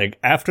would,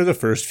 after the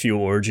first few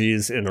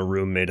orgies in a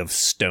room made of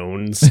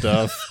stone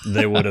stuff,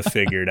 they would have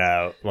figured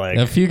out,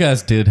 A few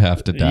guys did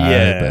have to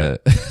die,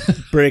 but...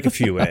 break a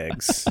few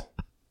eggs.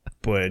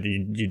 But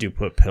you do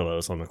put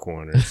pillows on the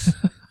corners.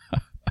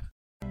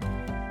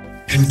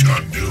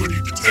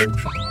 Incontinuity detected.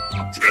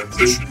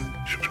 Transition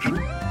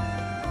imminent.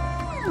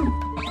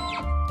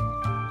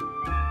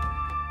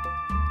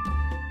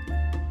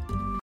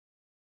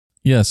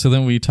 Yeah, so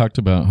then we talked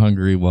about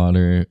Hungary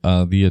water.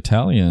 The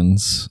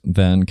Italians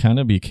then kind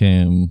of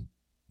became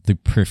the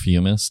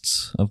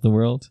perfumists of the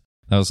world.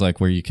 That was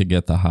where you could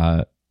get the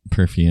hot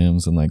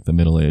perfumes in the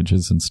Middle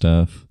Ages and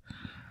stuff.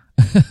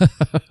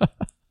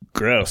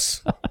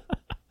 Gross.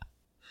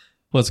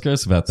 What's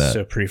gross about that?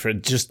 So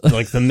just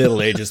the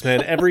Middle Ages,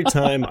 man. Every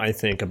time I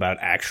think about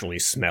actually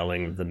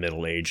smelling the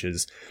Middle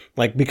Ages,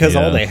 because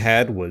all they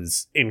had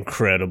was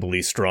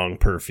incredibly strong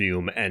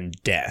perfume and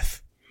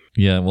death.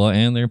 Yeah, well,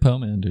 and they're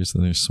pomanders,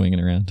 so they're swinging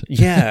around.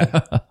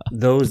 Yeah,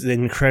 those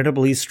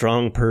incredibly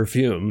strong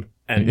perfume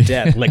and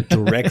death,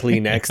 directly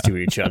next to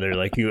each other.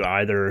 You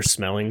either are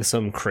smelling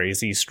some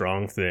crazy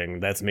strong thing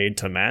that's made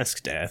to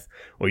mask death,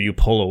 or you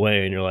pull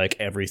away and you're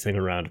everything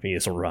around me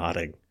is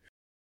rotting.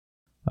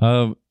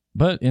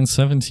 But in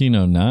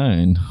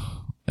 1709,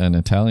 an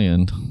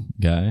Italian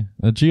guy,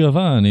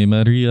 Giovanni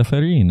Maria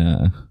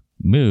Farina,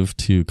 moved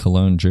to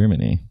Cologne,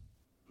 Germany.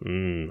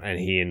 And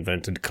he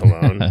invented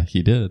cologne.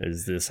 He did.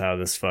 Is this how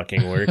this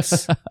fucking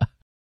works?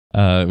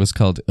 It was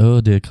called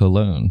Eau de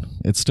Cologne.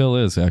 It still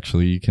is,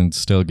 actually. You can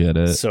still get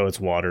it. So it's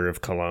water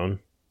of cologne?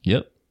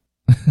 Yep.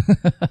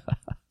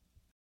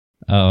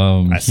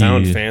 I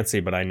sound fancy,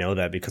 but I know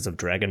that because of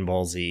Dragon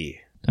Ball Z.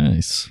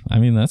 Nice. I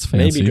mean, that's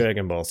fancy. Maybe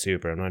Dragon Ball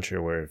Super. I'm not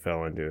sure where it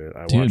fell into it.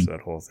 I watched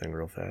that whole thing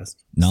real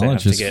fast.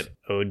 Knowledge is... to get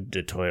Eau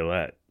de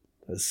Toilette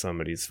as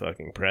somebody's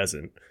fucking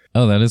present.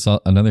 Oh, that is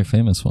another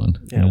famous one.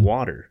 Yeah,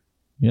 water.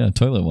 Yeah,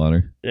 toilet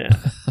water. Yeah.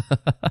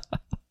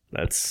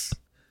 That's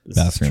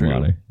bathroom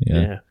water.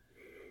 Yeah.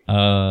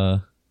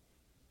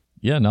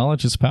 Yeah,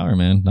 knowledge is power,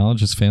 man.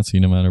 Knowledge is fancy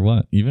no matter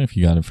what, even if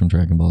you got it from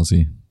Dragon Ball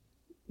Z.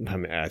 I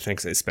mean, I think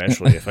so,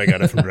 especially if I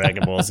got it from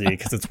Dragon Ball Z,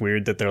 because it's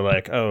weird that they're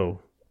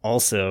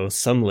also,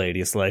 some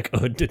ladies Eau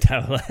de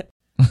Toilette.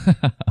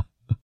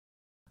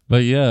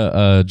 But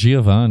yeah,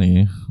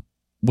 Giovanni,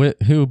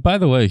 who, by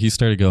the way, he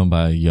started going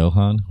by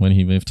Johann when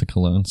he moved to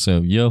Cologne. So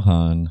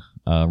Johann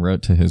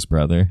wrote to his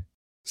brother.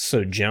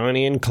 So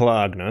Johnny and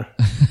Klagna.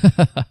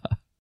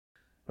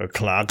 Or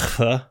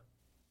Klagfa.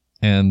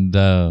 And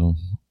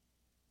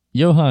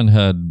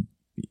Johann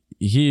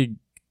he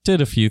did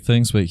a few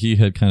things, but he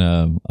had kind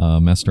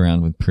of messed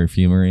around with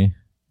perfumery.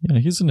 Yeah,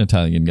 he's an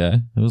Italian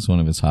guy. It was one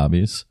of his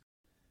hobbies.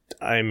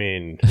 I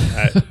mean,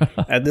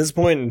 at this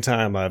point in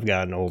time, I've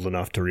gotten old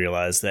enough to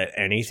realize that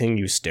anything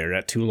you stare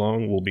at too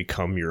long will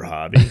become your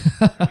hobby.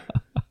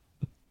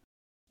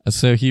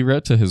 So he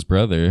wrote to his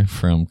brother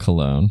from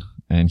Cologne,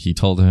 and he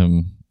told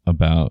him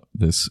about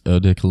this eau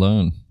de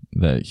cologne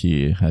that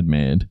he had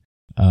made.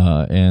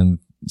 And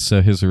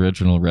so his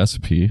original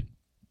recipe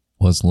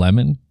was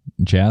lemon,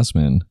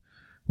 jasmine,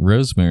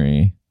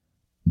 rosemary,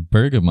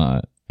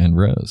 bergamot, and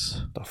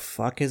rose. The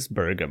fuck is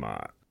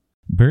bergamot?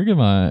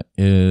 Bergamot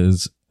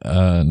is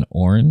an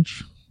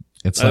orange.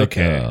 It's I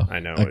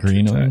know a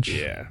green orange.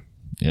 Yeah.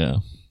 Yeah.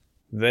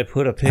 They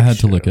put a picture. I had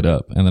to look it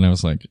up, and then I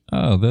was like,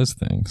 oh, those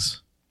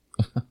things.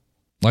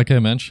 Like I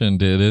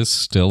mentioned, it is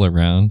still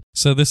around.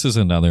 So this is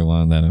another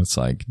one that it's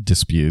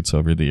disputes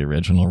over the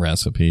original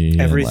recipe.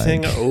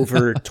 Everything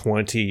over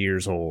 20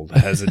 years old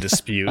has a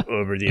dispute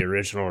over the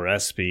original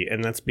recipe,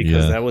 and that's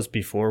because that was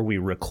before we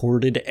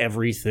recorded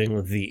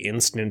everything the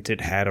instant it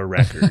had a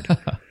record.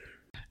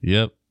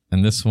 Yep.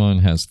 And this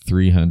one has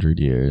 300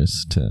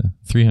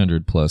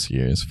 plus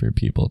years for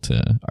people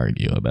to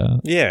argue about.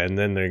 Yeah, and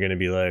then they're going to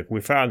be like,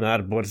 we found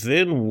out, but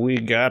then we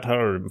got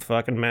our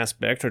fucking mass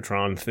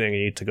spectrotron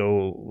thingy to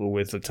go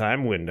with the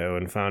time window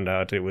and found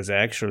out it was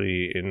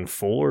actually in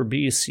 4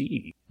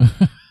 BC.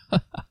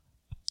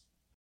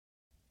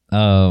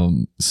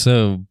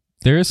 So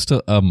there is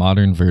still a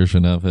modern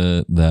version of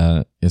it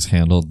that is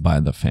handled by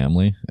the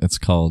family. It's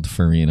called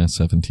Farina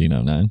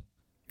 1709.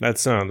 That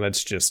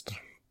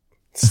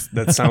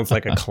sounds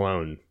like a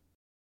clone.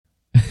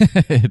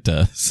 It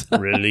does.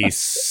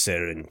 Release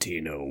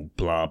Serentino,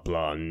 blah,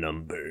 blah,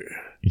 number.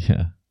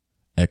 Yeah.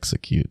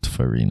 Execute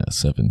Farina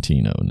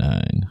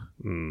 1709.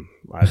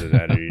 Either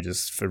that or you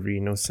just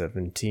Farino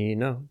 17.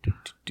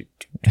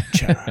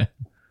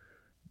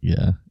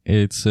 Yeah.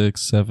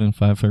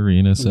 8675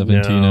 Farina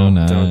 1709.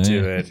 No, don't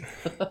do it.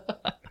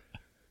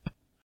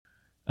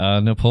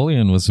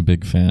 Napoleon was a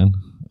big fan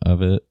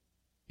of it.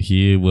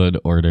 he would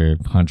order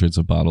hundreds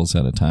of bottles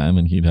at a time,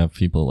 and he'd have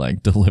people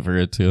like deliver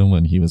it to him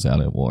when he was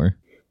out at war.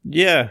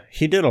 Yeah,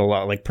 he did a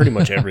lot, like pretty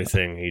much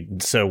everything.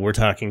 So we're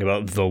talking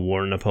about the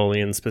War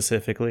Napoleon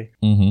specifically.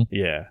 Mm-hmm.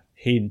 Yeah,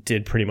 he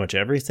did pretty much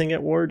everything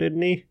at war,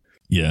 didn't he?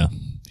 Yeah,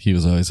 he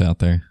was always out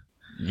there.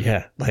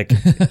 Yeah, like,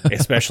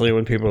 especially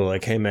when people are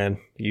like, hey man,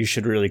 you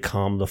should really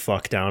calm the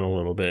fuck down a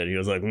little bit. He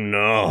was like,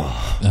 no.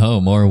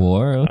 Oh, more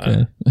war?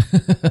 Okay.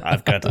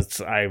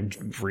 I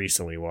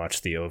recently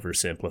watched the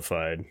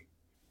oversimplified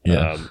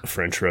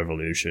French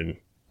Revolution,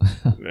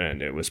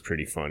 and it was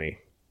pretty funny.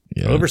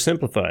 Yeah.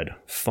 Oversimplified.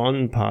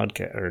 Fun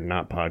podcast, or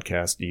not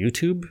podcast,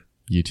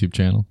 YouTube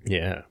channel?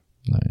 Yeah.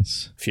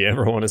 Nice. If you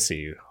ever want to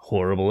see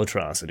horrible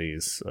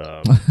atrocities,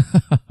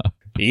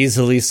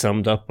 easily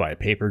summed up by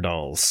paper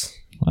dolls.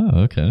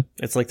 Oh, okay.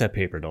 It's like that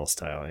paper doll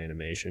style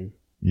animation.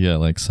 Yeah,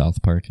 like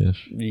South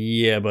Park-ish.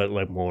 Yeah, but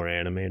like more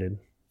animated.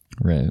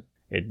 Right.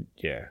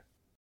 Yeah.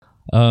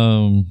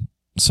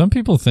 Some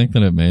people think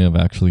that it may have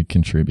actually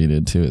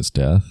contributed to his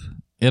death.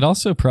 It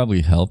also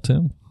probably helped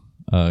him,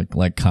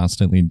 like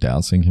constantly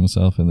dousing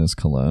himself in this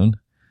cologne,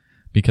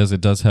 because it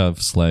does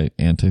have slight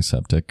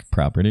antiseptic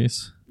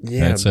properties.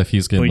 Yeah, right? So if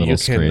he's getting little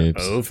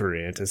scrapes, you can over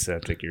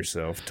antiseptic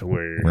yourself to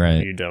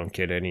where you don't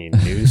get any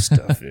new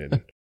stuff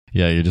in.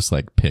 Yeah, you're just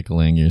like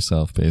pickling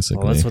yourself,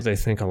 basically. Well, that's what they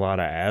think a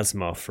lot of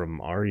asthma from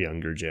our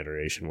younger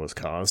generation was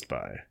caused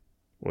by.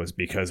 Was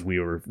because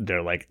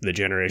they're like the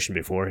generation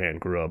beforehand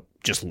grew up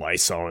just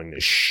Lysoling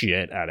the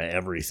shit out of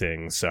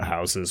everything. So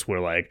houses were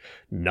like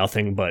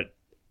nothing but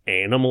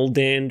animal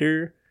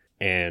dander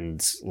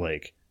and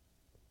like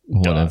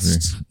whatever.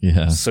 Dust.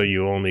 Yeah. So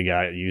you only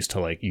got used to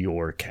like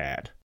your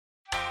cat.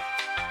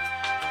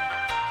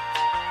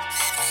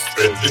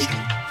 Transition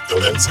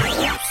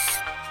commencing.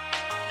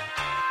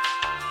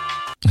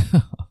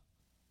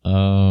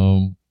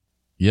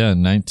 Yeah,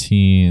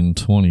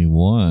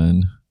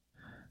 1921.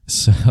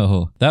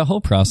 So that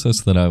whole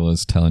process that I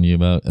was telling you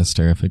about,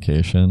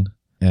 esterification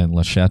and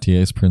Le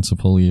Chatelier's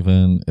principle,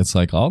 even, it's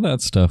like all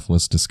that stuff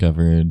was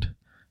discovered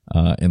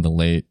in the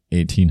late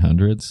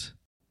 1800s.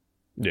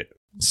 Yeah.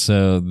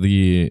 So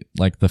the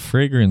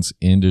fragrance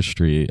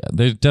industry,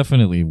 there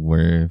definitely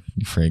were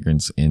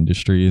fragrance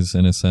industries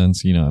in a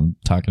sense. You know, I'm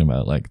talking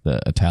about like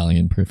the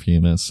Italian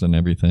perfumists and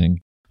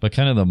everything, but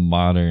kind of the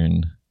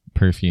modern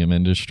perfume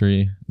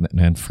industry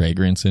and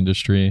fragrance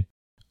industry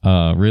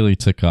really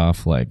took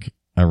off like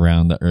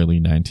around the early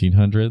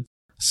 1900s.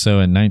 So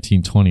in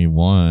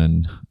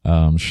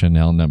 1921,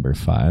 Chanel No.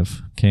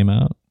 5 came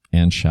out,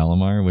 and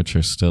Shalimar, which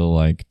are still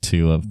like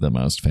two of the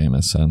most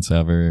famous scents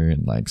ever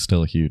and like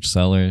still huge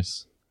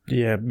sellers.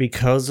 Yeah,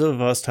 because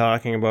of us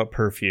talking about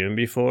perfume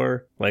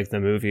before, like the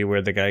movie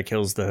where the guy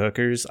kills the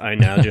hookers, I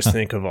now just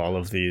think of all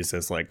of these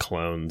as like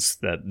clones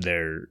that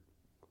they're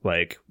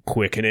like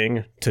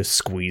quickening to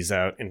squeeze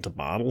out into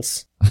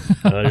bottles.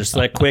 Just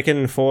like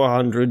quicken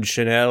 400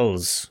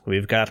 Chanels.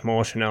 We've got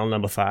more Chanel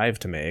No. 5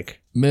 to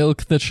make.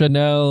 Milk the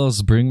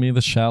Chanels, bring me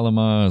the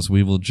Shalimars,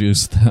 we will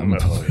juice them.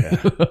 Oh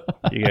yeah.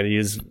 You gotta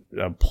use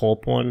a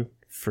pulp one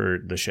for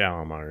the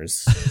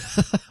Shalimars.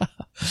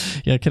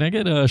 Yeah, can I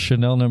get a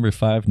Chanel No.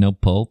 5, no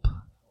pulp?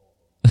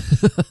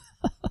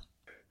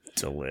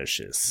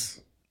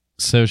 Delicious.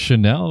 So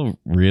Chanel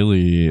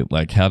really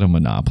like had a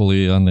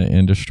monopoly on the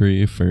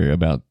industry for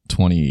about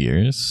 20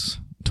 years,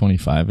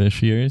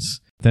 25-ish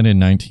years. Then in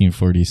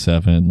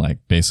 1947, like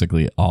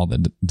basically all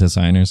the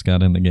designers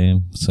got in the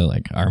game. So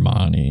like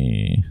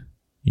Armani,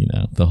 you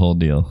know, the whole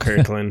deal.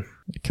 Kirkland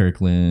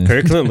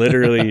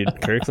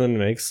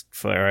makes,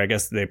 or I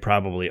guess they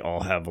probably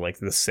all have like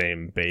the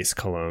same base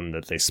cologne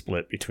that they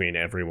split between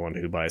everyone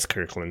who buys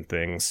Kirkland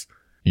things.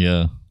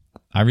 Yeah.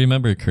 I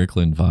remember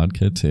Kirkland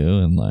vodka too,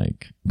 and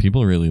like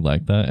people really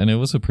like that, and it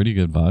was a pretty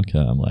good vodka.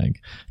 I'm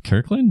like,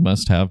 Kirkland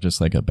must have just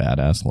like a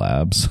badass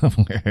lab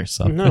somewhere or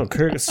something. No,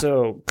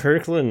 so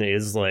Kirkland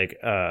is like,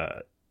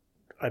 I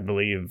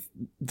believe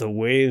the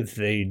way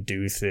they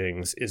do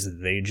things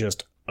is they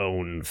just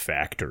own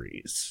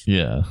factories.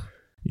 Yeah.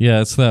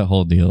 Yeah, it's that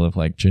whole deal of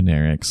like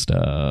generic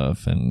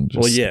stuff and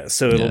just, well, yeah,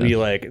 so it'll be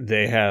like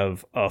they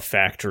have a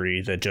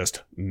factory that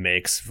just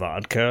makes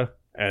vodka.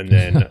 And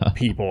then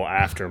people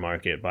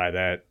aftermarket buy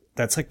that.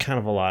 That's like kind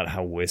of a lot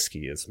how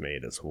whiskey is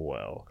made as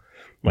well.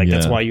 Like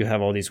that's why you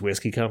have all these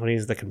whiskey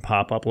companies that can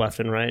pop up left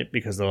and right,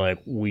 because they're like,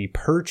 we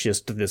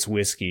purchased this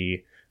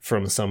whiskey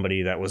from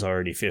somebody that was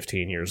already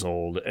 15 years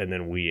old, and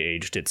then we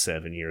aged it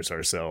 7 years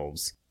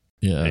ourselves.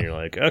 Yeah. And you're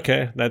like,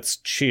 okay, that's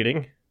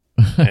cheating.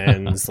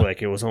 And it's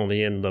like it was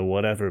only in the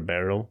whatever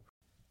barrel.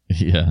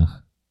 Yeah.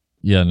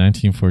 Yeah,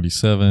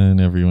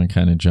 1947, everyone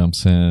kind of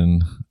jumps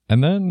in.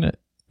 And then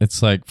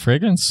it's like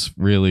fragrance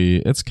really,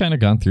 it's kind of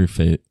gone through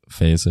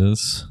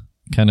phases,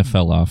 kind of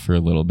fell off for a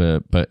little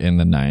bit, but in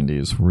the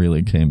 90s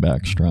really came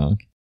back strong.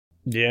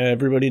 Yeah,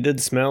 everybody did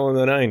smell in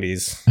the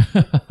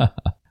 90s.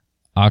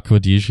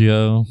 Acqua di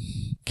Gio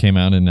came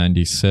out in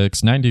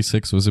 96.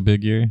 96 was a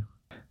big year.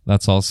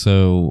 That's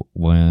also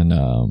when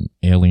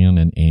Alien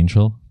and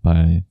Angel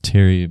by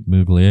Thierry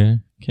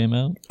Mugler came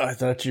out. I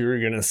thought you were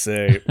going to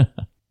say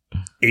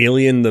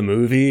Alien the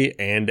movie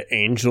and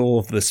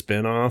Angel the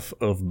spinoff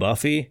of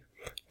Buffy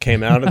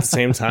came out at the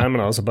same time,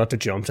 and I was about to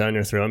jump down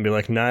your throat and be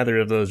like, neither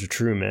of those are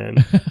true,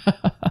 man.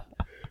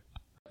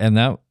 And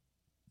that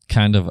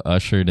kind of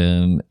ushered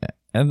in,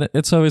 and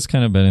it's always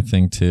kind of been a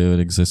thing too. It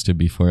existed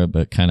before it,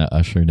 but kind of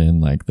ushered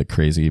in like the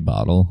crazy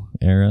bottle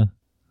era.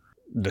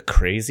 The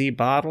crazy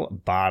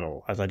bottle?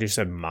 I thought you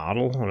said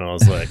model, and I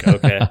was like,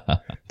 okay.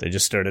 They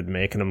just started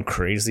making them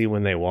crazy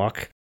when they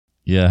walk.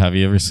 Yeah, have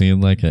you ever seen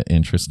like an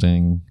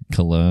interesting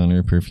cologne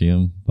or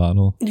perfume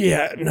bottle?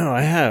 Yeah, no,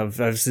 I have.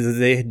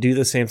 They do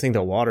the same thing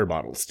that water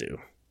bottles do.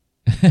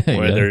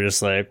 Where they're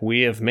just like,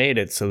 we have made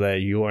it so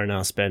that you are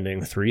now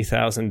spending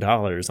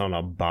 $3,000 on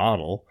a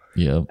bottle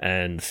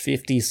and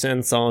 50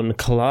 cents on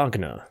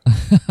Cologne.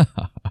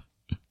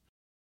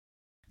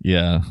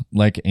 Yeah,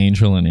 like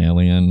Angel and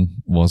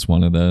Alien was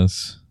one of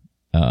those.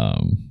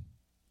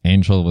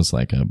 Angel was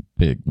like a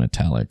big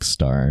metallic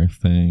star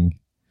thing.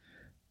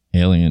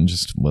 Alien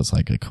just was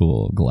like a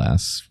cool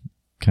glass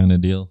kind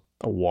of deal.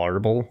 A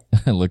warble.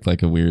 It looked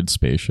like a weird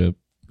spaceship.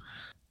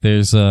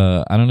 There's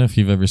I don't know if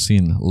you've ever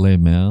seen Les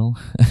Mel.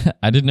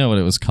 I didn't know what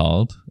it was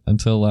called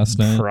until last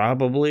night.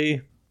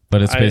 Probably.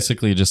 But it's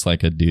basically just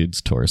like a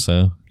dude's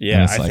torso.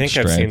 Yeah, I like think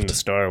striped. I've seen the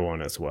star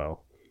one as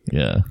well.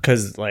 Yeah.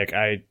 Because like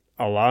a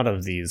lot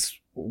of these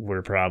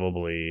were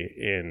probably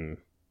in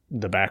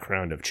the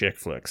background of chick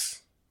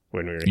flicks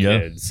when we were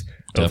kids,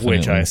 of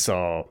which I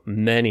saw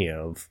many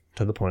of,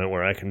 to the point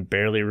where I can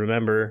barely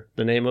remember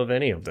the name of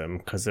any of them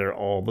because they're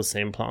all the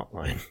same plot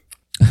line.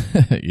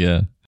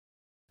 Yeah.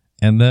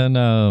 And then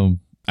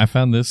I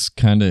found this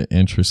kind of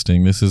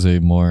interesting. This is a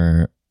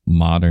more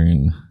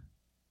modern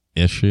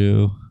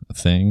issue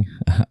thing.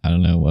 I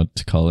don't know what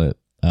to call it.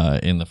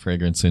 In the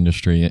fragrance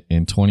industry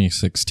in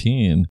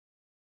 2016,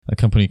 a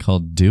company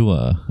called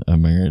Dua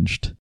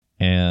emerged.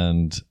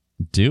 And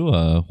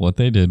Dua, what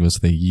they did was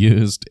they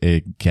used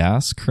a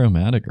gas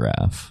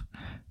chromatograph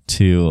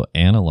to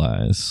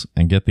analyze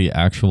and get the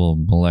actual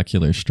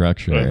molecular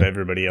structure of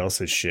everybody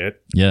else's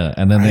shit. Yeah,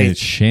 and then they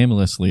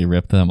shamelessly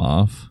ripped them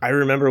off. I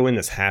remember when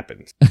this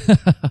happened.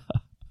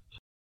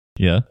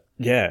 Yeah.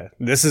 Yeah,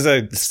 this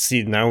is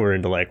see, now we're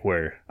into like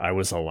where I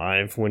was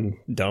alive when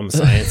dumb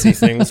sciencey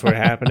things were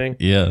happening.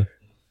 Yeah.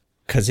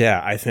 Because,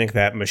 yeah, I think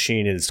that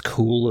machine is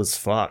cool as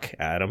fuck,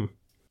 Adam.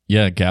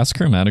 Yeah, gas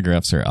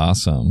chromatographs are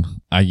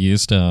awesome. I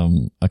used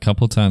them a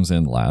couple times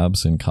in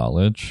labs in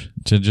college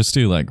to just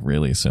do like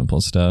really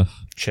simple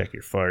stuff. Check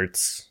your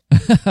farts.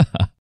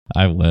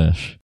 I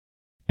wish.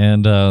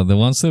 And the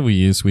ones that we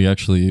used,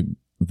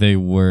 they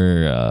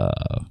were,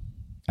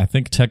 I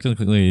think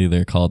technically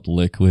they're called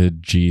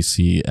liquid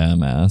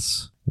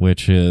GCMS,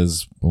 which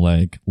is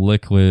like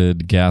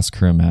liquid gas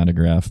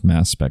chromatograph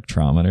mass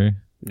spectrometer.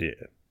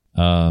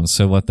 Yeah.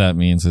 So what that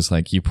means is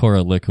like you pour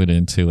a liquid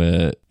into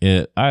it,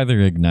 it either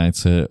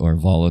ignites it or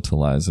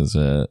volatilizes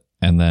it,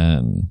 and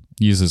then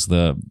uses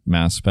the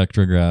mass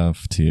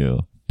spectrograph to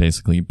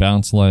basically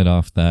bounce light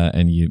off that,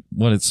 and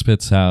what it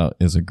spits out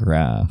is a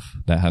graph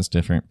that has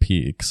different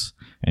peaks,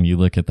 and you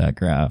look at that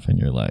graph and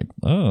you're like,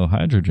 oh,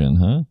 hydrogen,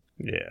 huh?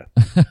 Yeah.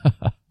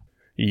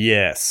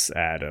 Yes,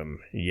 Adam.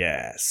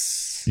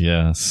 Yes.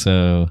 Yeah,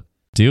 so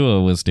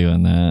Duo was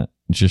doing that,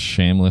 just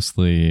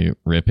shamelessly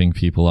ripping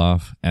people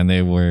off, and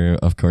they were,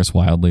 of course,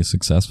 wildly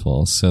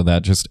successful. So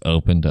that just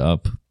opened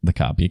up the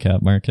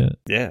copycat market.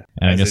 Yeah.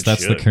 And I guess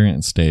that's the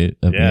current state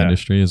of the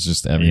industry, is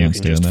just everyone's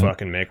doing that. You can just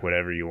fucking make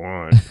whatever you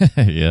want.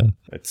 Yeah.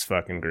 It's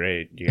fucking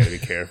great. You gotta be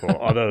careful.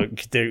 Although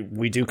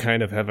we do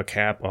kind of have a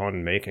cap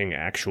on making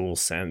actual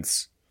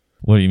sense.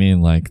 What do you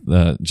mean, like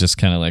just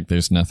kind of like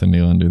there's nothing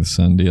new under the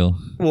sun deal?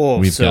 Well,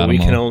 we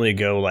can only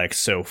go like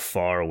so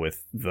far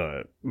with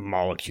the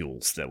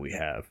molecules that we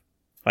have.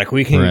 Like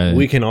we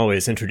can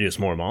always introduce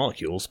more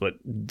molecules, but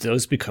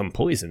those become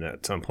poison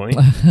at some point.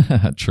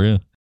 True.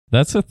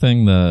 That's a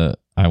thing that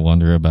I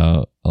wonder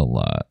about a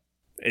lot.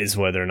 Is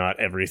whether or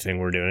not everything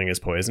we're doing is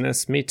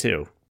poisonous. Me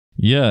too.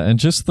 Yeah, and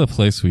just the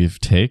place we've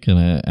taken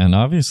it, and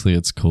obviously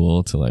it's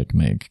cool to like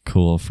make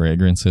cool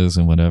fragrances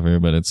and whatever,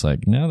 but it's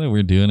like now that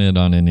we're doing it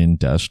on an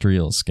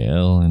industrial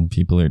scale and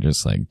people are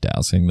just like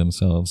dousing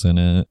themselves in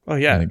it. Oh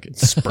yeah, like,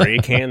 spray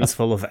cans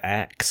full of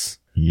Axe.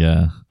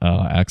 Yeah.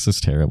 Oh, Axe is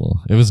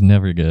terrible. It was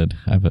never good.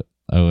 I've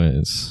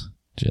always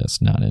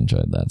just not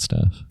enjoyed that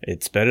stuff.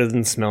 It's better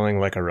than smelling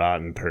like a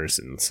rotten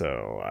person,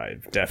 so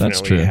I've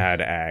definitely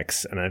had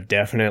Axe, and I've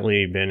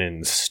definitely been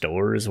in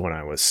stores when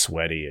I was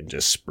sweaty and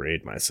just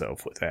sprayed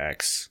myself with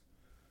Axe.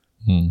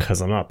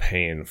 Because I'm not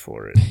paying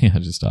for it. Yeah,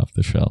 just off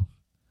the shelf.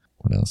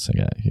 What else I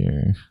got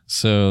here?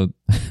 So,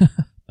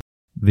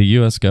 the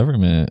U.S.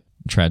 government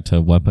tried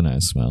to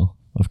weaponize smell,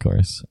 of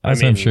course.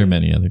 As I'm sure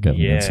many other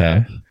governments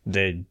have.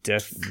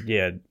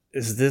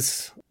 Is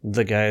this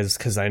the guys?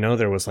 Because I know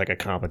there was like a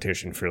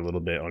competition for a little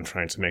bit on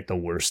trying to make the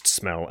worst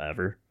smell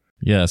ever.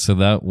 Yeah, so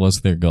that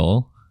was their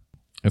goal.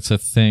 It's a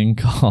thing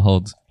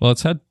called,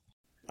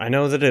 I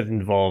know that it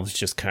involves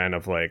just kind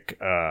of like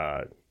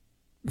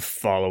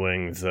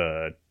following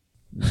the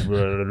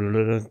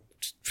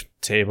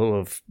table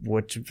of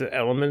what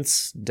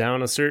elements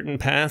down a certain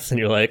path, and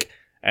you're like,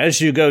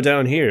 as you go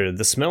down here,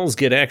 the smells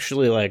get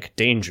actually, like,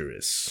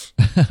 dangerous.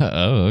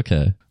 Oh,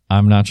 okay.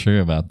 I'm not sure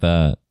about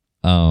that.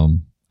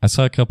 I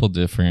saw a couple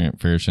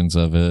different versions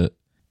of it.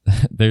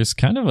 There's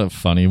kind of a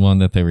funny one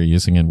that they were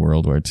using in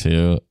World War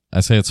II. I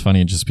say it's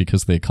funny just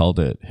because they called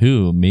it,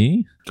 who,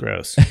 me?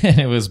 Gross. And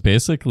it was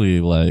basically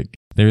like,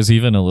 there's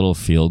even a little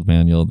field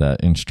manual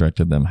that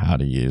instructed them how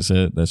to use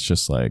it. That's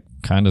just like,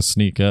 kind of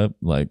sneak up,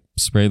 like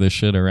spray the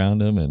shit around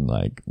them and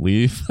like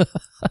leave.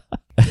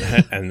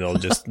 And they'll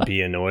just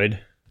be annoyed.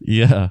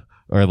 Yeah.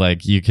 Or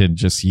like you could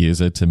just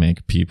use it to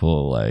make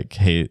people like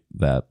hate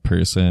that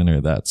person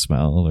or that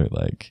smell or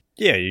like.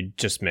 Yeah, you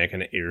just make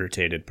an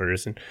irritated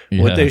person.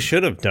 Yeah. What they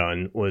should have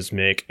done was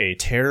make a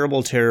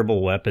terrible,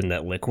 terrible weapon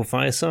that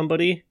liquefies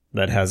somebody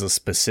that has a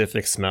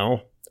specific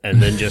smell,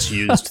 and then just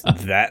used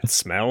that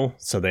smell,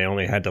 so they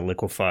only had to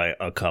liquefy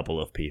a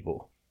couple of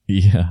people.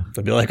 Yeah.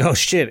 They'd be like, oh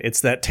shit,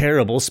 it's that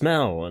terrible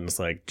smell. And it's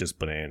like, just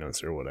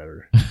bananas or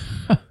whatever.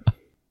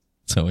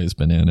 It's always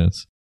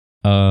bananas.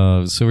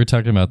 So we're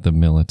talking about the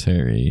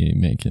military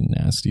making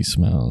nasty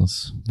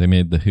smells. They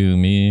made the Who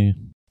Me.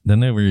 Then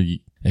they were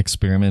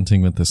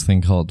experimenting with this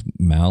thing called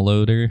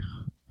malodor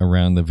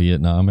around the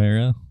Vietnam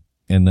era.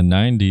 In the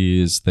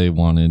 90s, they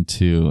wanted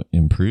to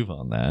improve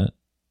on that.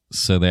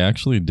 So they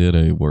actually did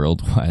a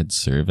worldwide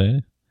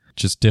survey.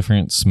 Just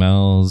different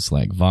smells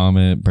like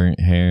vomit,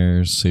 burnt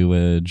hair,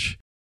 sewage.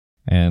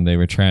 And they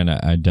were trying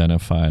to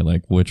identify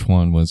like which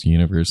one was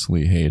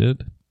universally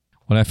hated.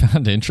 What I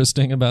found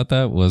interesting about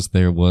that was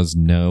there was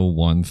no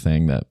one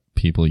thing that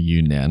people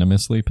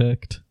unanimously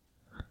picked.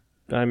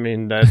 I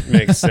mean, that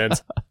makes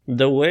sense.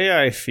 The way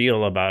I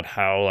feel about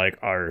how, like,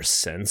 our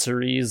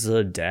sensories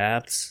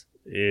adapt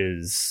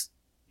is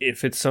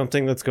if it's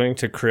something that's going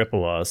to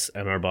cripple us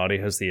and our body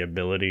has the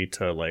ability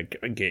to, like,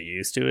 get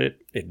used to it,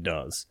 it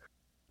does.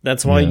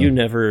 That's why you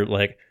never,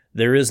 like,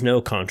 there is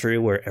no country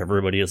where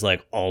everybody is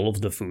like, all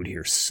of the food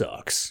here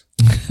sucks.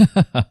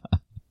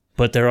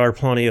 But there are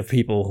plenty of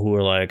people who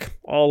are like,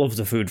 all of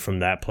the food from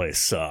that place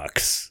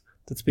sucks.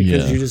 That's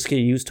because you just get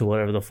used to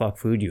whatever the fuck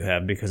food you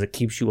have because it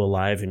keeps you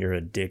alive and you're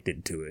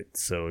addicted to it.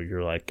 So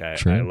you're like,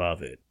 I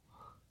love it.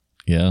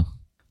 Yeah.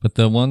 But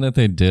the one that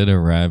they did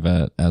arrive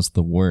at as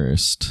the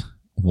worst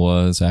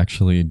was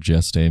actually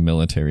just a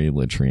military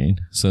latrine.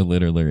 So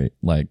literally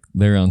like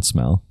their own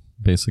smell,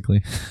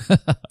 basically.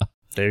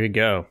 There you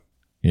go.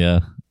 Yeah.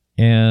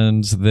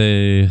 And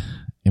they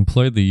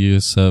employed the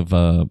use of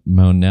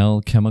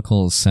Monell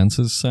Chemical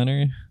Senses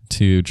Center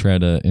to try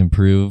to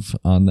improve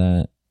on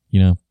that,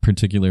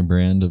 particular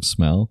brand of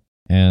smell.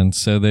 And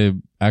so they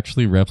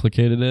actually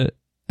replicated it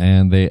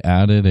and they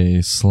added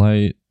a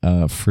slight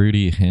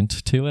fruity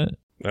hint to it.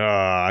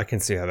 I can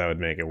see how that would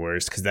make it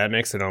worse because that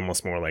makes it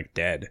almost more like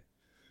dead.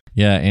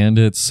 Yeah, and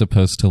it's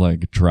supposed to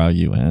like draw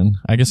you in.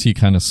 I guess you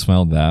kind of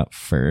smell that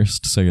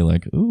first, so you're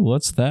like, "Ooh,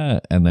 what's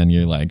that?" And then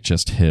you're like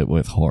just hit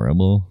with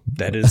horrible.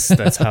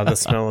 That's how the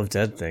smell of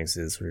dead things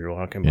is. Where you're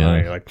walking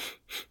by, you're like,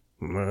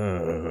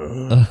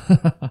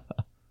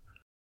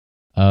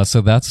 so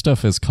that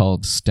stuff is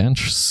called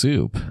stench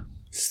soup.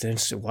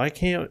 Stench. Why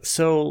can't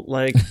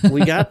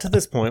we got to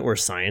this point where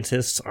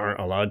scientists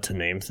aren't allowed to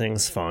name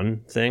things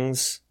fun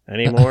things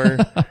anymore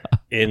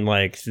in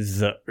like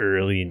the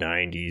early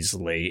 90s,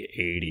 late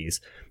 80s.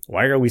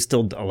 Why are we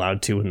still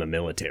allowed to in the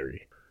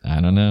military?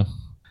 I don't know.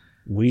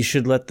 We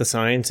should let the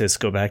scientists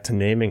go back to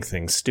naming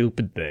things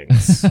stupid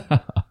things.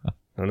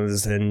 None of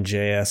this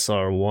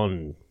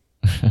NJSR1.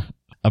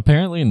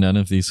 Apparently none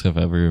of these have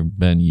ever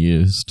been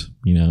used,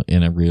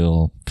 in a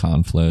real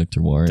conflict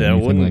or war or anything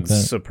wouldn't like that.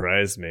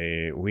 Surprise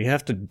me. We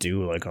have to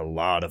do like a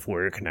lot of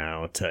work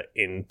now to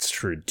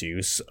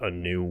introduce a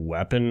new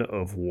weapon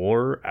of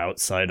war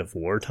outside of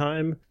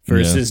wartime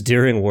versus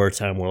during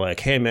wartime. We're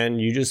like, hey man,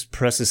 you just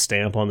press a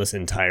stamp on this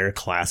entire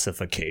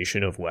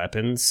classification of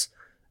weapons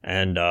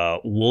and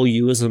we'll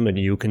use them and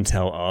you can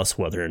tell us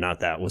whether or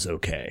not that was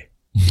okay.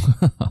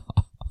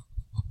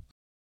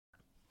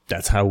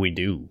 That's how we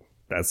do.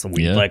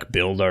 We like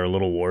build our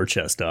little war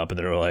chest up and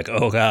then we're like,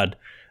 oh God,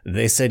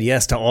 they said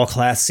yes to all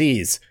Class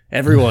C's.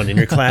 Everyone in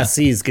your Class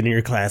C's, get in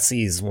your Class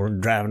C's. We're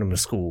driving them to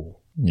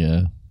school.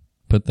 Yeah.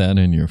 Put that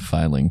in your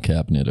filing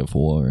cabinet of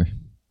war.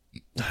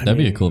 That'd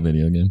be a cool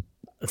video game.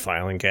 A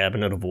filing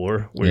cabinet of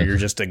war where you're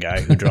just a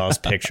guy who draws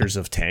pictures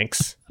of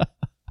tanks.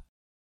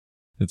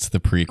 It's the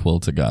prequel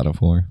to God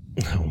of War.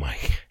 Oh my.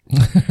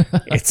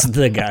 It's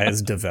the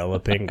guys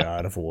developing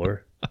God of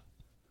War.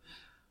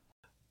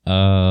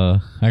 I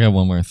got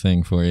one more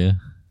thing for you.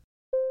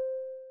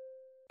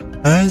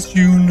 As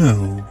you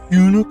know,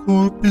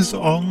 Unicorp is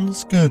on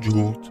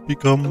schedule to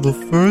become the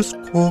first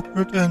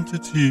corporate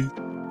entity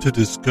to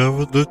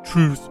discover the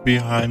truth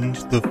behind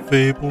the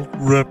fabled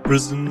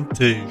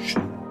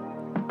representation.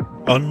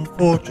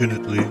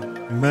 Unfortunately,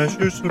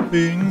 measures are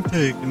being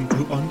taken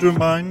to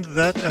undermine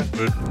that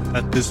effort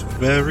at this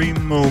very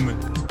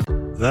moment.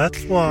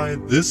 That's why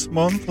this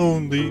month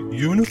only,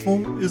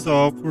 Unicorp is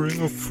offering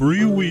a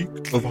free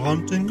week of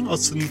hunting a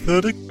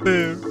synthetic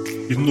bear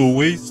in the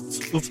wastes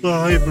of the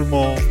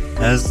Hypermall.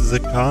 As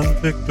the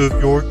convict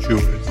of your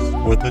choice,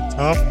 for the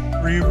top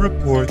 3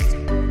 reports,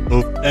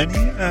 of any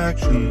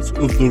actions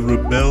of the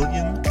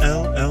Rebellion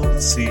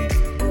LLC.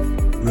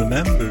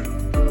 Remember,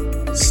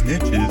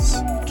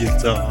 snitches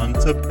get to hunt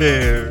a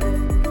bear.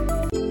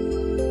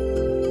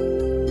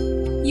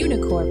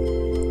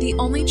 Unicorp, the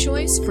only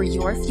choice for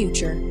your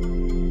future.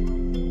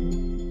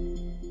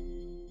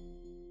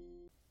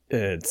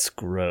 It's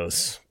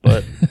gross,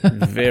 but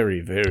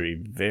very,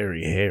 very,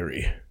 very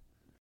hairy.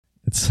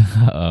 It's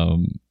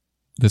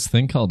this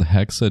thing called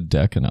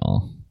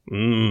hexadecanol.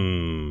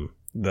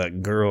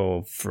 That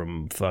girl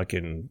from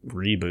fucking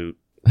Reboot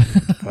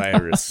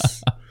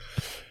virus.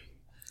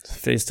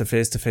 Face to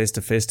face to face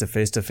to face to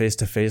face to face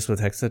to face with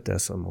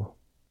hexadecimal.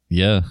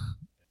 Yeah,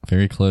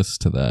 very close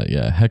to that.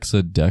 Yeah,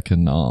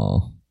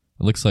 hexadecanol.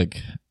 It looks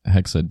like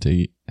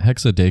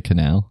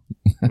hexadecanal.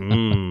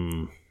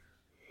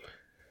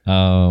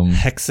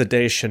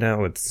 Hexaday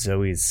Chanel with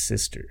Zoe's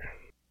sister.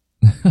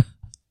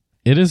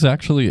 It is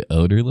actually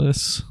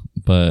odorless,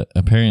 but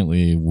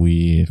apparently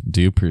we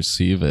do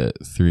perceive it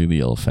through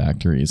the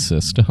olfactory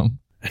system.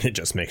 And it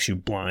just makes you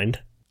blind.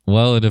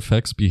 Well, it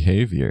affects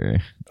behavior.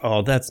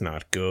 Oh, that's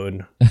not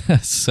good.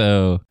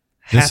 So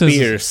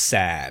happy or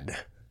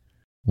sad?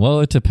 Well,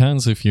 it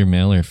depends if you're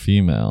male or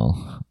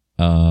female.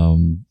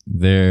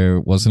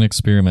 There was an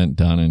experiment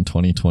done in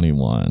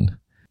 2021,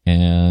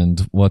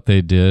 and what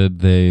they did,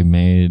 they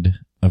made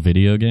a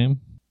video game,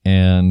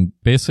 and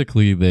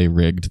basically they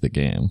rigged the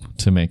game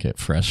to make it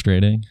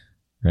frustrating,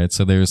 right?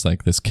 So there's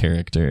like this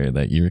character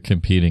that you're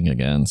competing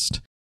against,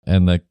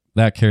 and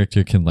that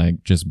character can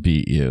like just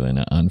beat you in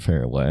an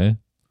unfair way.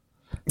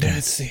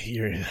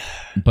 You're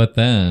But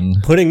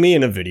then putting me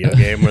in a video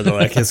game where they're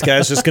like, this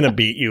guy's just going to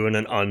beat you in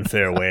an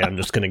unfair way. I'm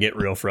just going to get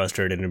real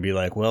frustrated and be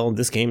like, well,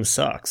 this game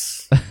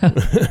sucks.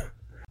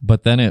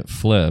 But then it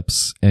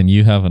flips and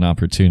you have an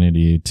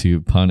opportunity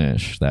to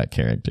punish that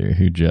character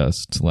who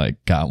just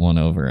like got one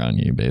over on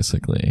you,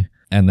 basically.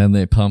 And then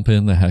they pump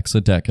in the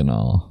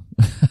hexadecanol.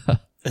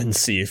 And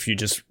see if you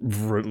just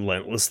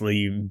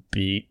relentlessly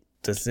beat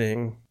the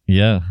thing.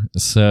 Yeah.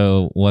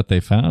 So what they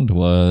found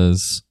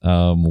was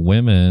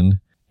women,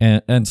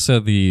 and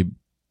so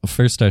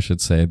first I should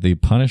say the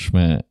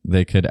punishment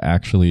they could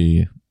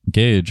actually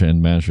gauge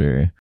and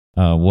measure.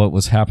 What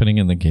was happening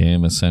in the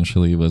game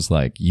essentially was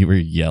like you were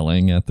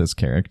yelling at this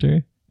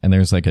character, and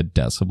there's like a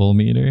decibel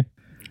meter.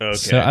 Okay,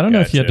 so I don't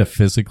know if you had to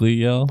physically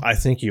yell. I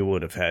think you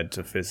would have had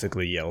to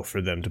physically yell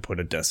for them to put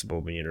a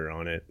decibel meter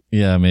on it.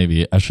 Yeah,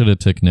 maybe. I should have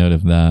took note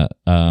of that.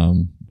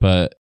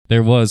 But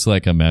there was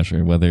like a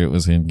measure, whether it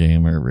was in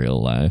game or real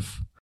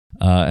life.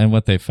 And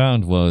what they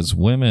found was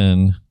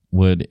women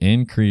would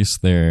increase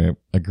their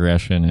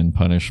aggression and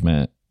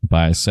punishment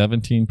by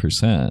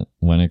 17%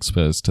 when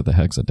exposed to the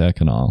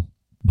hexadecanol.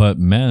 But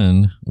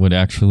men would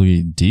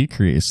actually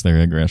decrease their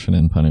aggression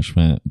and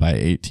punishment by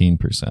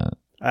 18%.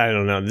 I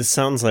don't know. This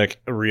sounds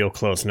like real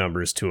close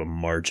numbers to a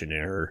margin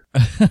error.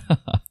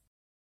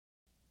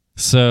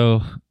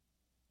 So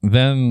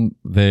then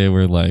they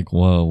were like,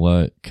 well,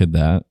 what could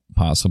that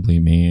possibly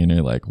mean?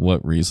 Or like,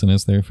 what reason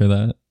is there for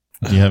that?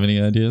 Do you have any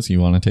ideas? You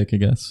want to take a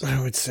guess?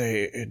 I would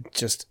say it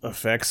just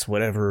affects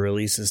whatever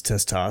releases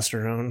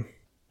testosterone.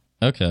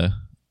 Okay.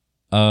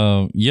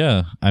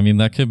 Yeah, I mean,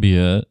 that could be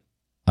it.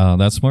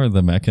 That's more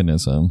the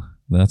mechanism.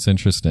 That's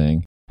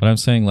interesting. But I'm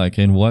saying, like,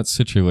 in what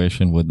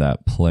situation would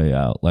that play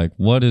out? Like,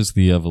 what is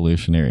the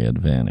evolutionary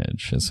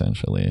advantage,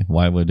 essentially?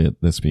 Why would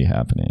this be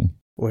happening?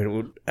 Wait,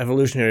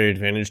 evolutionary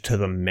advantage to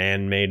the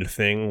man-made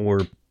thing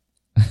we're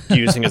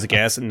using as a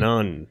gas?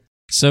 None.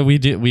 So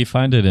we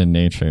find it in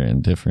nature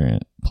in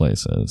different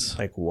places.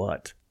 Like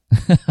what?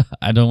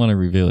 I don't want to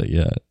reveal it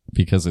yet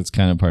because it's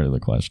kind of part of the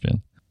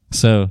question.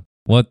 So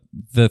what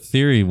the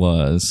theory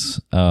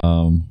was...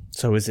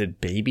 So is it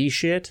baby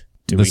shit?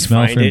 Do the we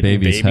smell find from it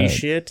baby's in baby head.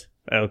 shit?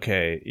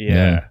 Okay,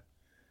 yeah.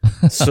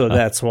 So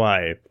that's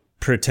why.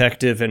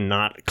 Protective and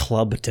not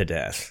club to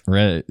death.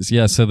 Right.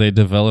 Yeah, so they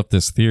developed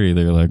this theory.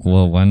 They're like,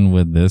 well, when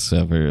would this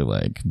ever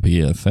like be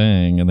a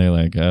thing? And they're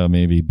like, oh,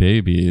 maybe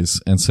babies.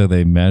 And so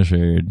they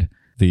measured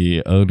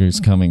the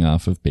odors coming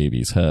off of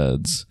babies'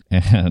 heads.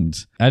 And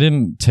I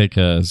didn't take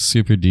a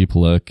super deep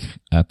look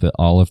at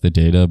all of the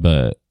data,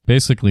 but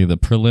basically the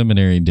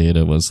preliminary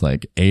data was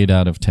like 8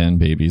 out of 10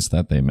 babies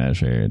that they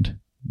measured,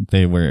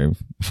 they were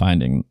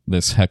finding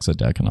this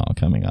hexadecanol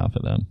coming off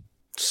of them.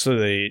 So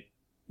they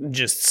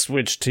just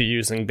switched to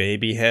using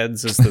baby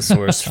heads as the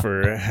source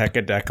for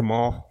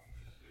hexadecamol?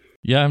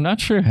 Yeah, I'm not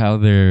sure how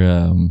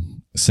they're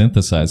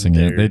synthesizing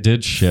it. They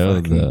did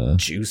show the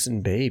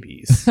juicing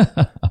babies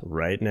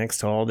right next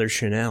to all their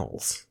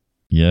Chanels.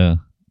 Yeah,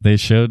 they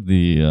showed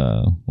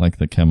the like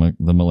the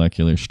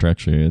molecular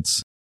structure.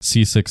 It's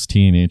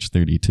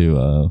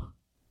C16H32O.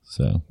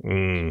 So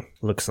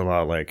looks a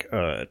lot like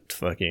a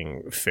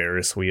fucking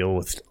Ferris wheel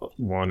with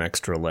one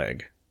extra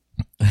leg.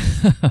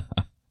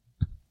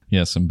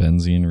 Yeah, some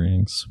benzene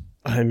rings.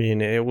 I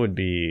mean, it would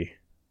be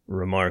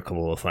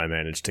remarkable if I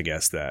managed to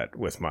guess that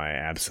with my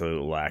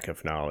absolute lack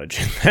of knowledge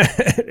in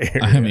that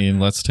area. I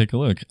mean, let's take a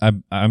look.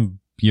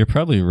 You're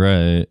probably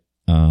right.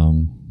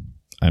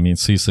 I mean,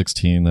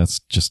 C16, that's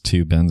just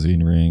 2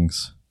 benzene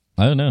rings.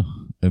 I don't know.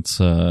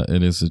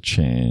 it is a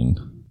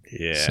chain.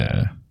 Yeah.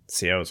 So.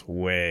 See, I was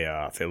way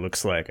off. It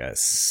looks like a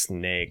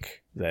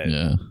snake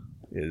that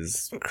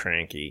is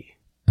cranky.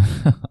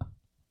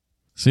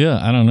 So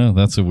yeah, I don't know.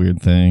 That's a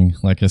weird thing.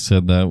 Like I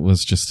said, that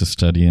was just a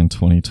study in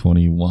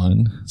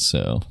 2021.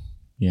 So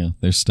yeah,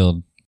 they're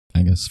still,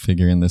 I guess,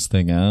 figuring this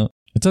thing out.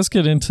 It does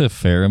get into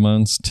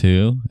pheromones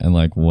too, and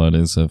like what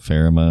is a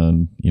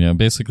pheromone? You know,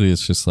 basically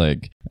it's just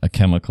like a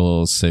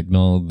chemical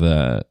signal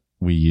that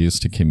we use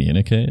to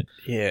communicate.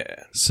 Yeah.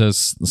 So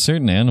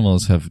certain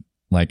animals have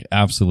like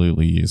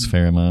absolutely use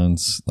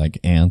pheromones, like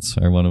ants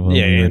are one of them.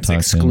 Yeah, ants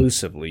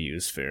exclusively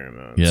use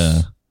pheromones.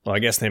 Yeah. Well, I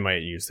guess they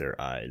might use their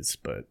eyes,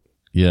 but...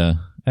 Yeah,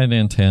 and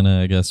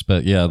antenna, I guess.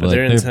 But yeah, like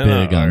they're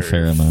big on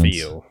pheromones.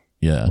 Feel.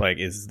 Yeah. Like,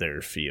 is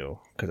their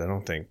feel. Because I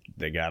don't think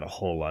they got a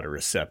whole lot of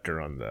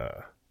receptor on the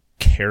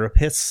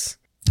carapace.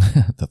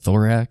 The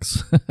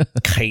thorax.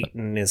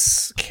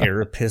 Chitinous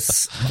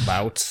carapace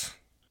about.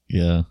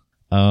 Yeah.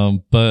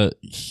 But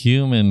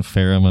human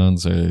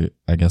pheromones are,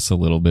 I guess, a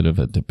little bit of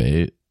a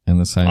debate in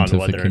the scientific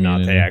community. On whether or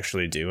not they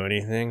actually do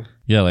anything?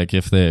 Yeah, like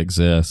if they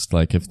exist,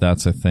 like if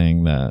that's a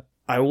thing that...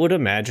 I would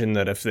imagine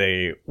that if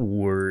they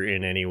were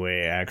in any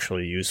way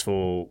actually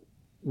useful,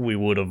 we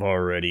would have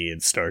already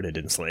started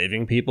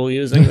enslaving people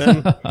using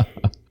them.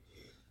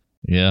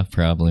 Yeah,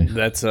 probably.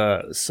 That's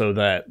so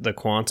that the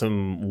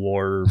Quantum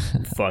War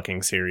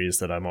fucking series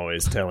that I'm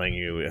always telling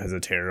you has a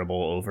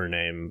terrible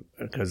overname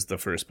because the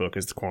first book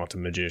is The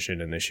Quantum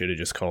Magician and they should have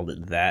just called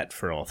it that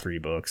for all 3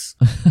 books.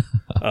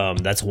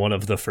 That's one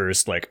of the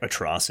first like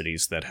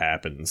atrocities that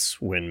happens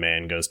when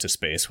man goes to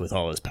space with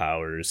all his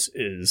powers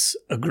is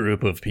a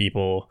group of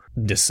people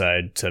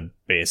decide to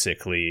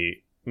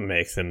basically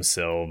make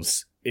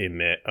themselves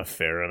emit a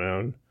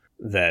pheromone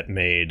that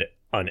made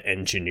an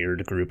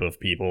engineered group of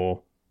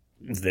people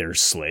their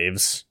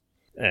slaves.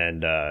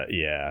 And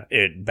yeah,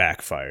 it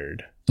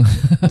backfired.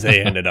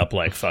 They ended up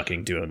like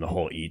fucking doing the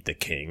whole eat the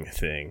king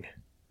thing.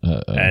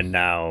 And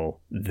now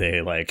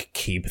they like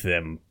keep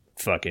them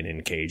fucking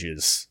in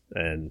cages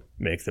and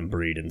make them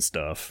breed and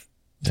stuff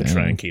to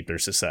try and keep their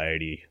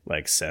society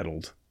like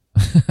settled.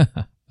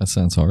 That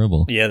sounds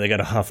horrible. Yeah, they got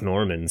to huff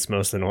Normans.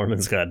 Most of the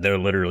Normans they're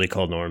literally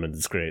called Normans.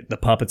 It's great. The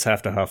puppets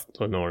have to huff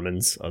the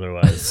Normans,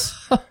 otherwise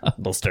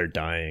they'll start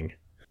dying.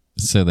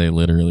 So they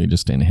literally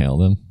just inhale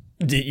them?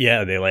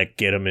 Yeah, they like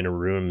get them in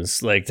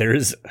rooms. Like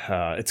there's,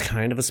 it's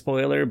kind of a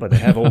spoiler, but they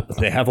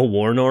have a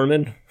war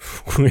Norman,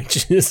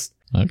 which is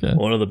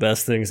one of the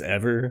best things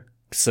ever.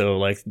 So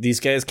like these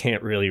guys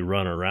can't really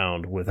run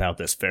around without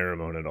this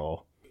pheromone at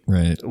all,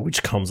 right?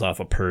 Which comes off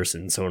a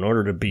person. So in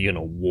order to be in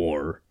a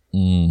war,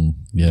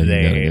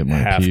 they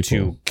have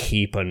to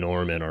keep a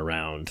Norman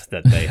around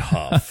that they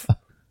huff,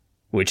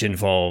 which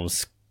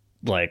involves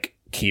like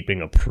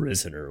keeping a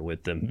prisoner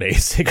with them,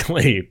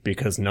 basically,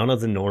 because none of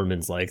the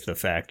Normans like the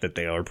fact that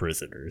they are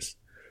prisoners.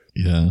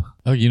 Yeah.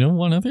 Oh, you know,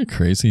 one other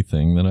crazy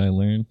thing that I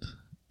learned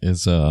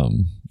is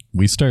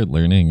we start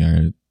learning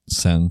our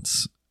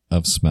sense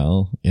of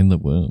smell in the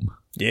womb.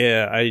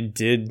 Yeah, I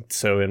did.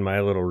 So in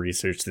my little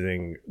research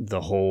thing,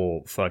 the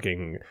whole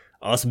fucking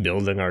us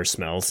building our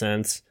smell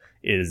sense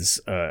is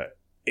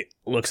it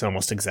looks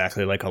almost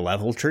exactly like a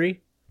level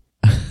tree.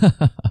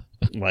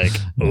 Like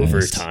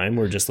over time,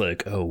 we're just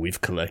like, oh,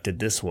 we've collected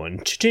this one.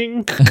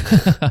 Cha-ching!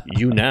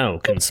 You now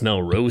can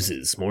smell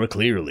roses more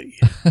clearly.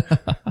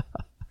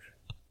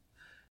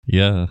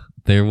 Yeah,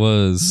 there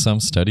was some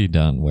study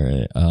done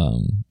where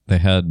they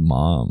had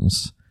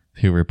moms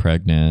who were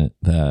pregnant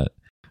that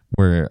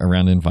were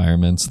around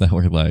environments that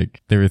were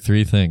like, there were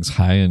 3 things: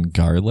 high in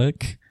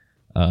garlic,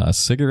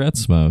 cigarette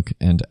smoke,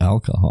 and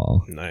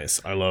alcohol.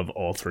 Nice. I love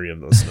all 3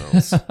 of those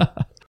smells.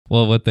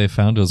 Well, what they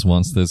found was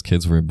once those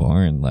kids were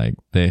born, like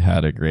they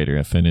had a greater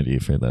affinity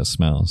for those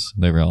smells.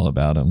 They were all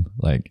about them.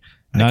 Like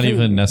not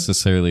even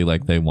necessarily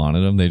like they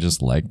wanted them. They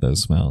just liked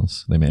those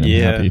smells. They made them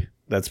happy.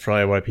 That's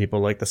probably why people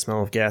like the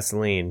smell of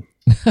gasoline.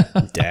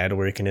 Dad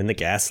working in the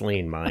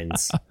gasoline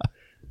mines.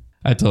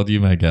 I told you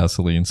my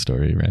gasoline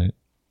story, right?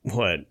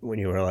 What? When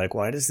you were like,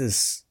 why does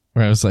this...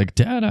 Where I was like,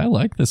 Dad, I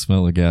like the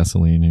smell of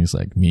gasoline. And he's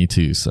like, me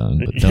too,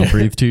 son, but don't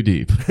breathe too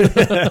deep.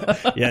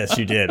 Yes,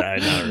 you did. I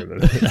now remember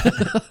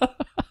that.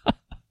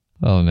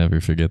 I'll never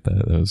forget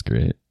that. That was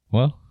great.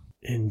 Well,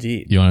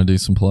 indeed. You want to do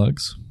some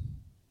plugs?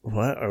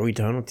 What? Are we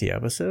done with the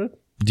episode?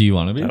 Do you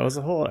want to be? That was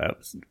the whole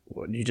episode.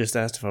 You just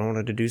asked if I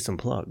wanted to do some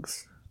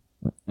plugs.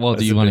 Well,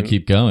 do you want to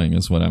keep going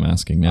is what I'm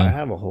asking now. I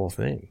have a whole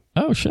thing.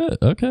 Oh, shit.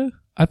 Okay.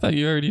 I thought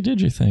you already did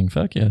your thing.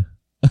 Fuck yeah.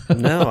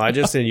 No, I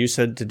just said you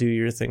said to do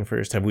your thing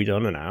first. Have we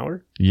done an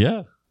hour?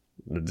 Yeah.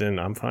 Then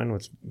I'm fine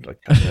with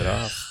like cutting it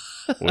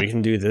off. We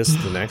can do this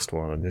the next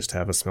one and just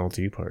have a smell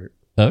to you part.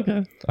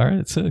 Okay. All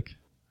right. Sick.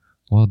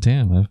 Well,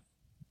 damn.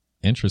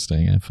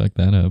 Interesting. I fucked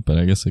that up, but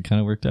I guess it kind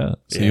of worked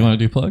out. So you want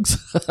to do plugs?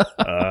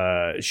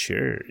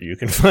 Sure. You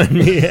can find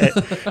me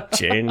at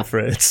Jane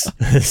Fritz.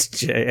 That's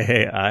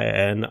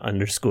JAIN_Fritz.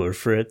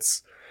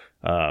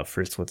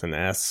 Fritz with an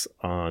S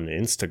on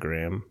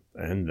Instagram.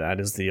 And that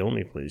is the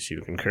only place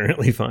you can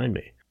currently find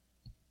me.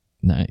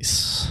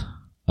 Nice.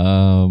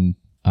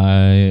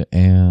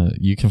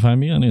 You can find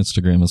me on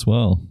Instagram as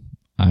well.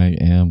 I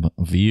am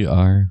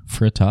VR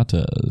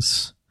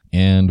Frittatas.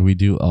 And we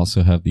do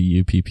also have the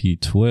UPP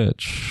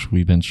Twitch.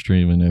 We've been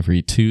streaming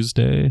every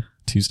Tuesday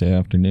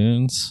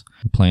afternoons.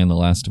 We're playing The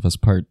Last of Us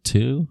Part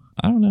 2.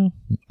 I don't know.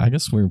 I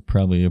guess we're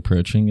probably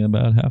approaching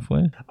about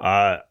halfway.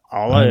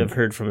 All I have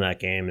heard from that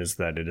game is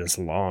that it is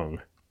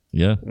long.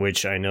 Yeah.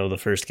 Which I know the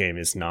first game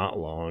is not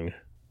long.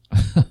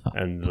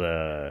 And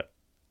the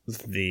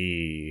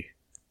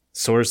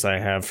source I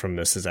have from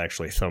this is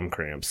actually Thumb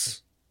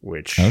Cramps,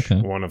 which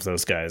one of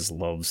those guys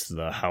loves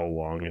the How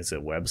Long Is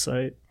It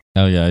website.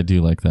 Oh, yeah, I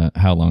do like that.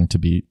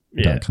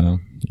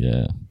 HowLongToBeat.com.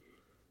 Yeah.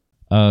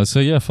 So,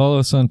 yeah, follow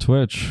us on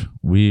Twitch.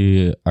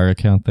 Our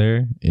account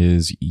there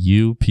is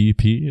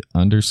UPP_playa.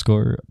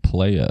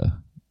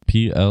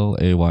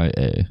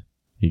 PLAYA.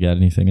 You got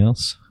anything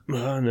else?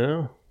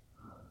 No.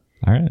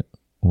 All right.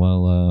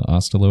 Well,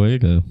 hasta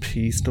luego.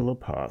 Peace de la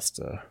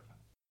pasta.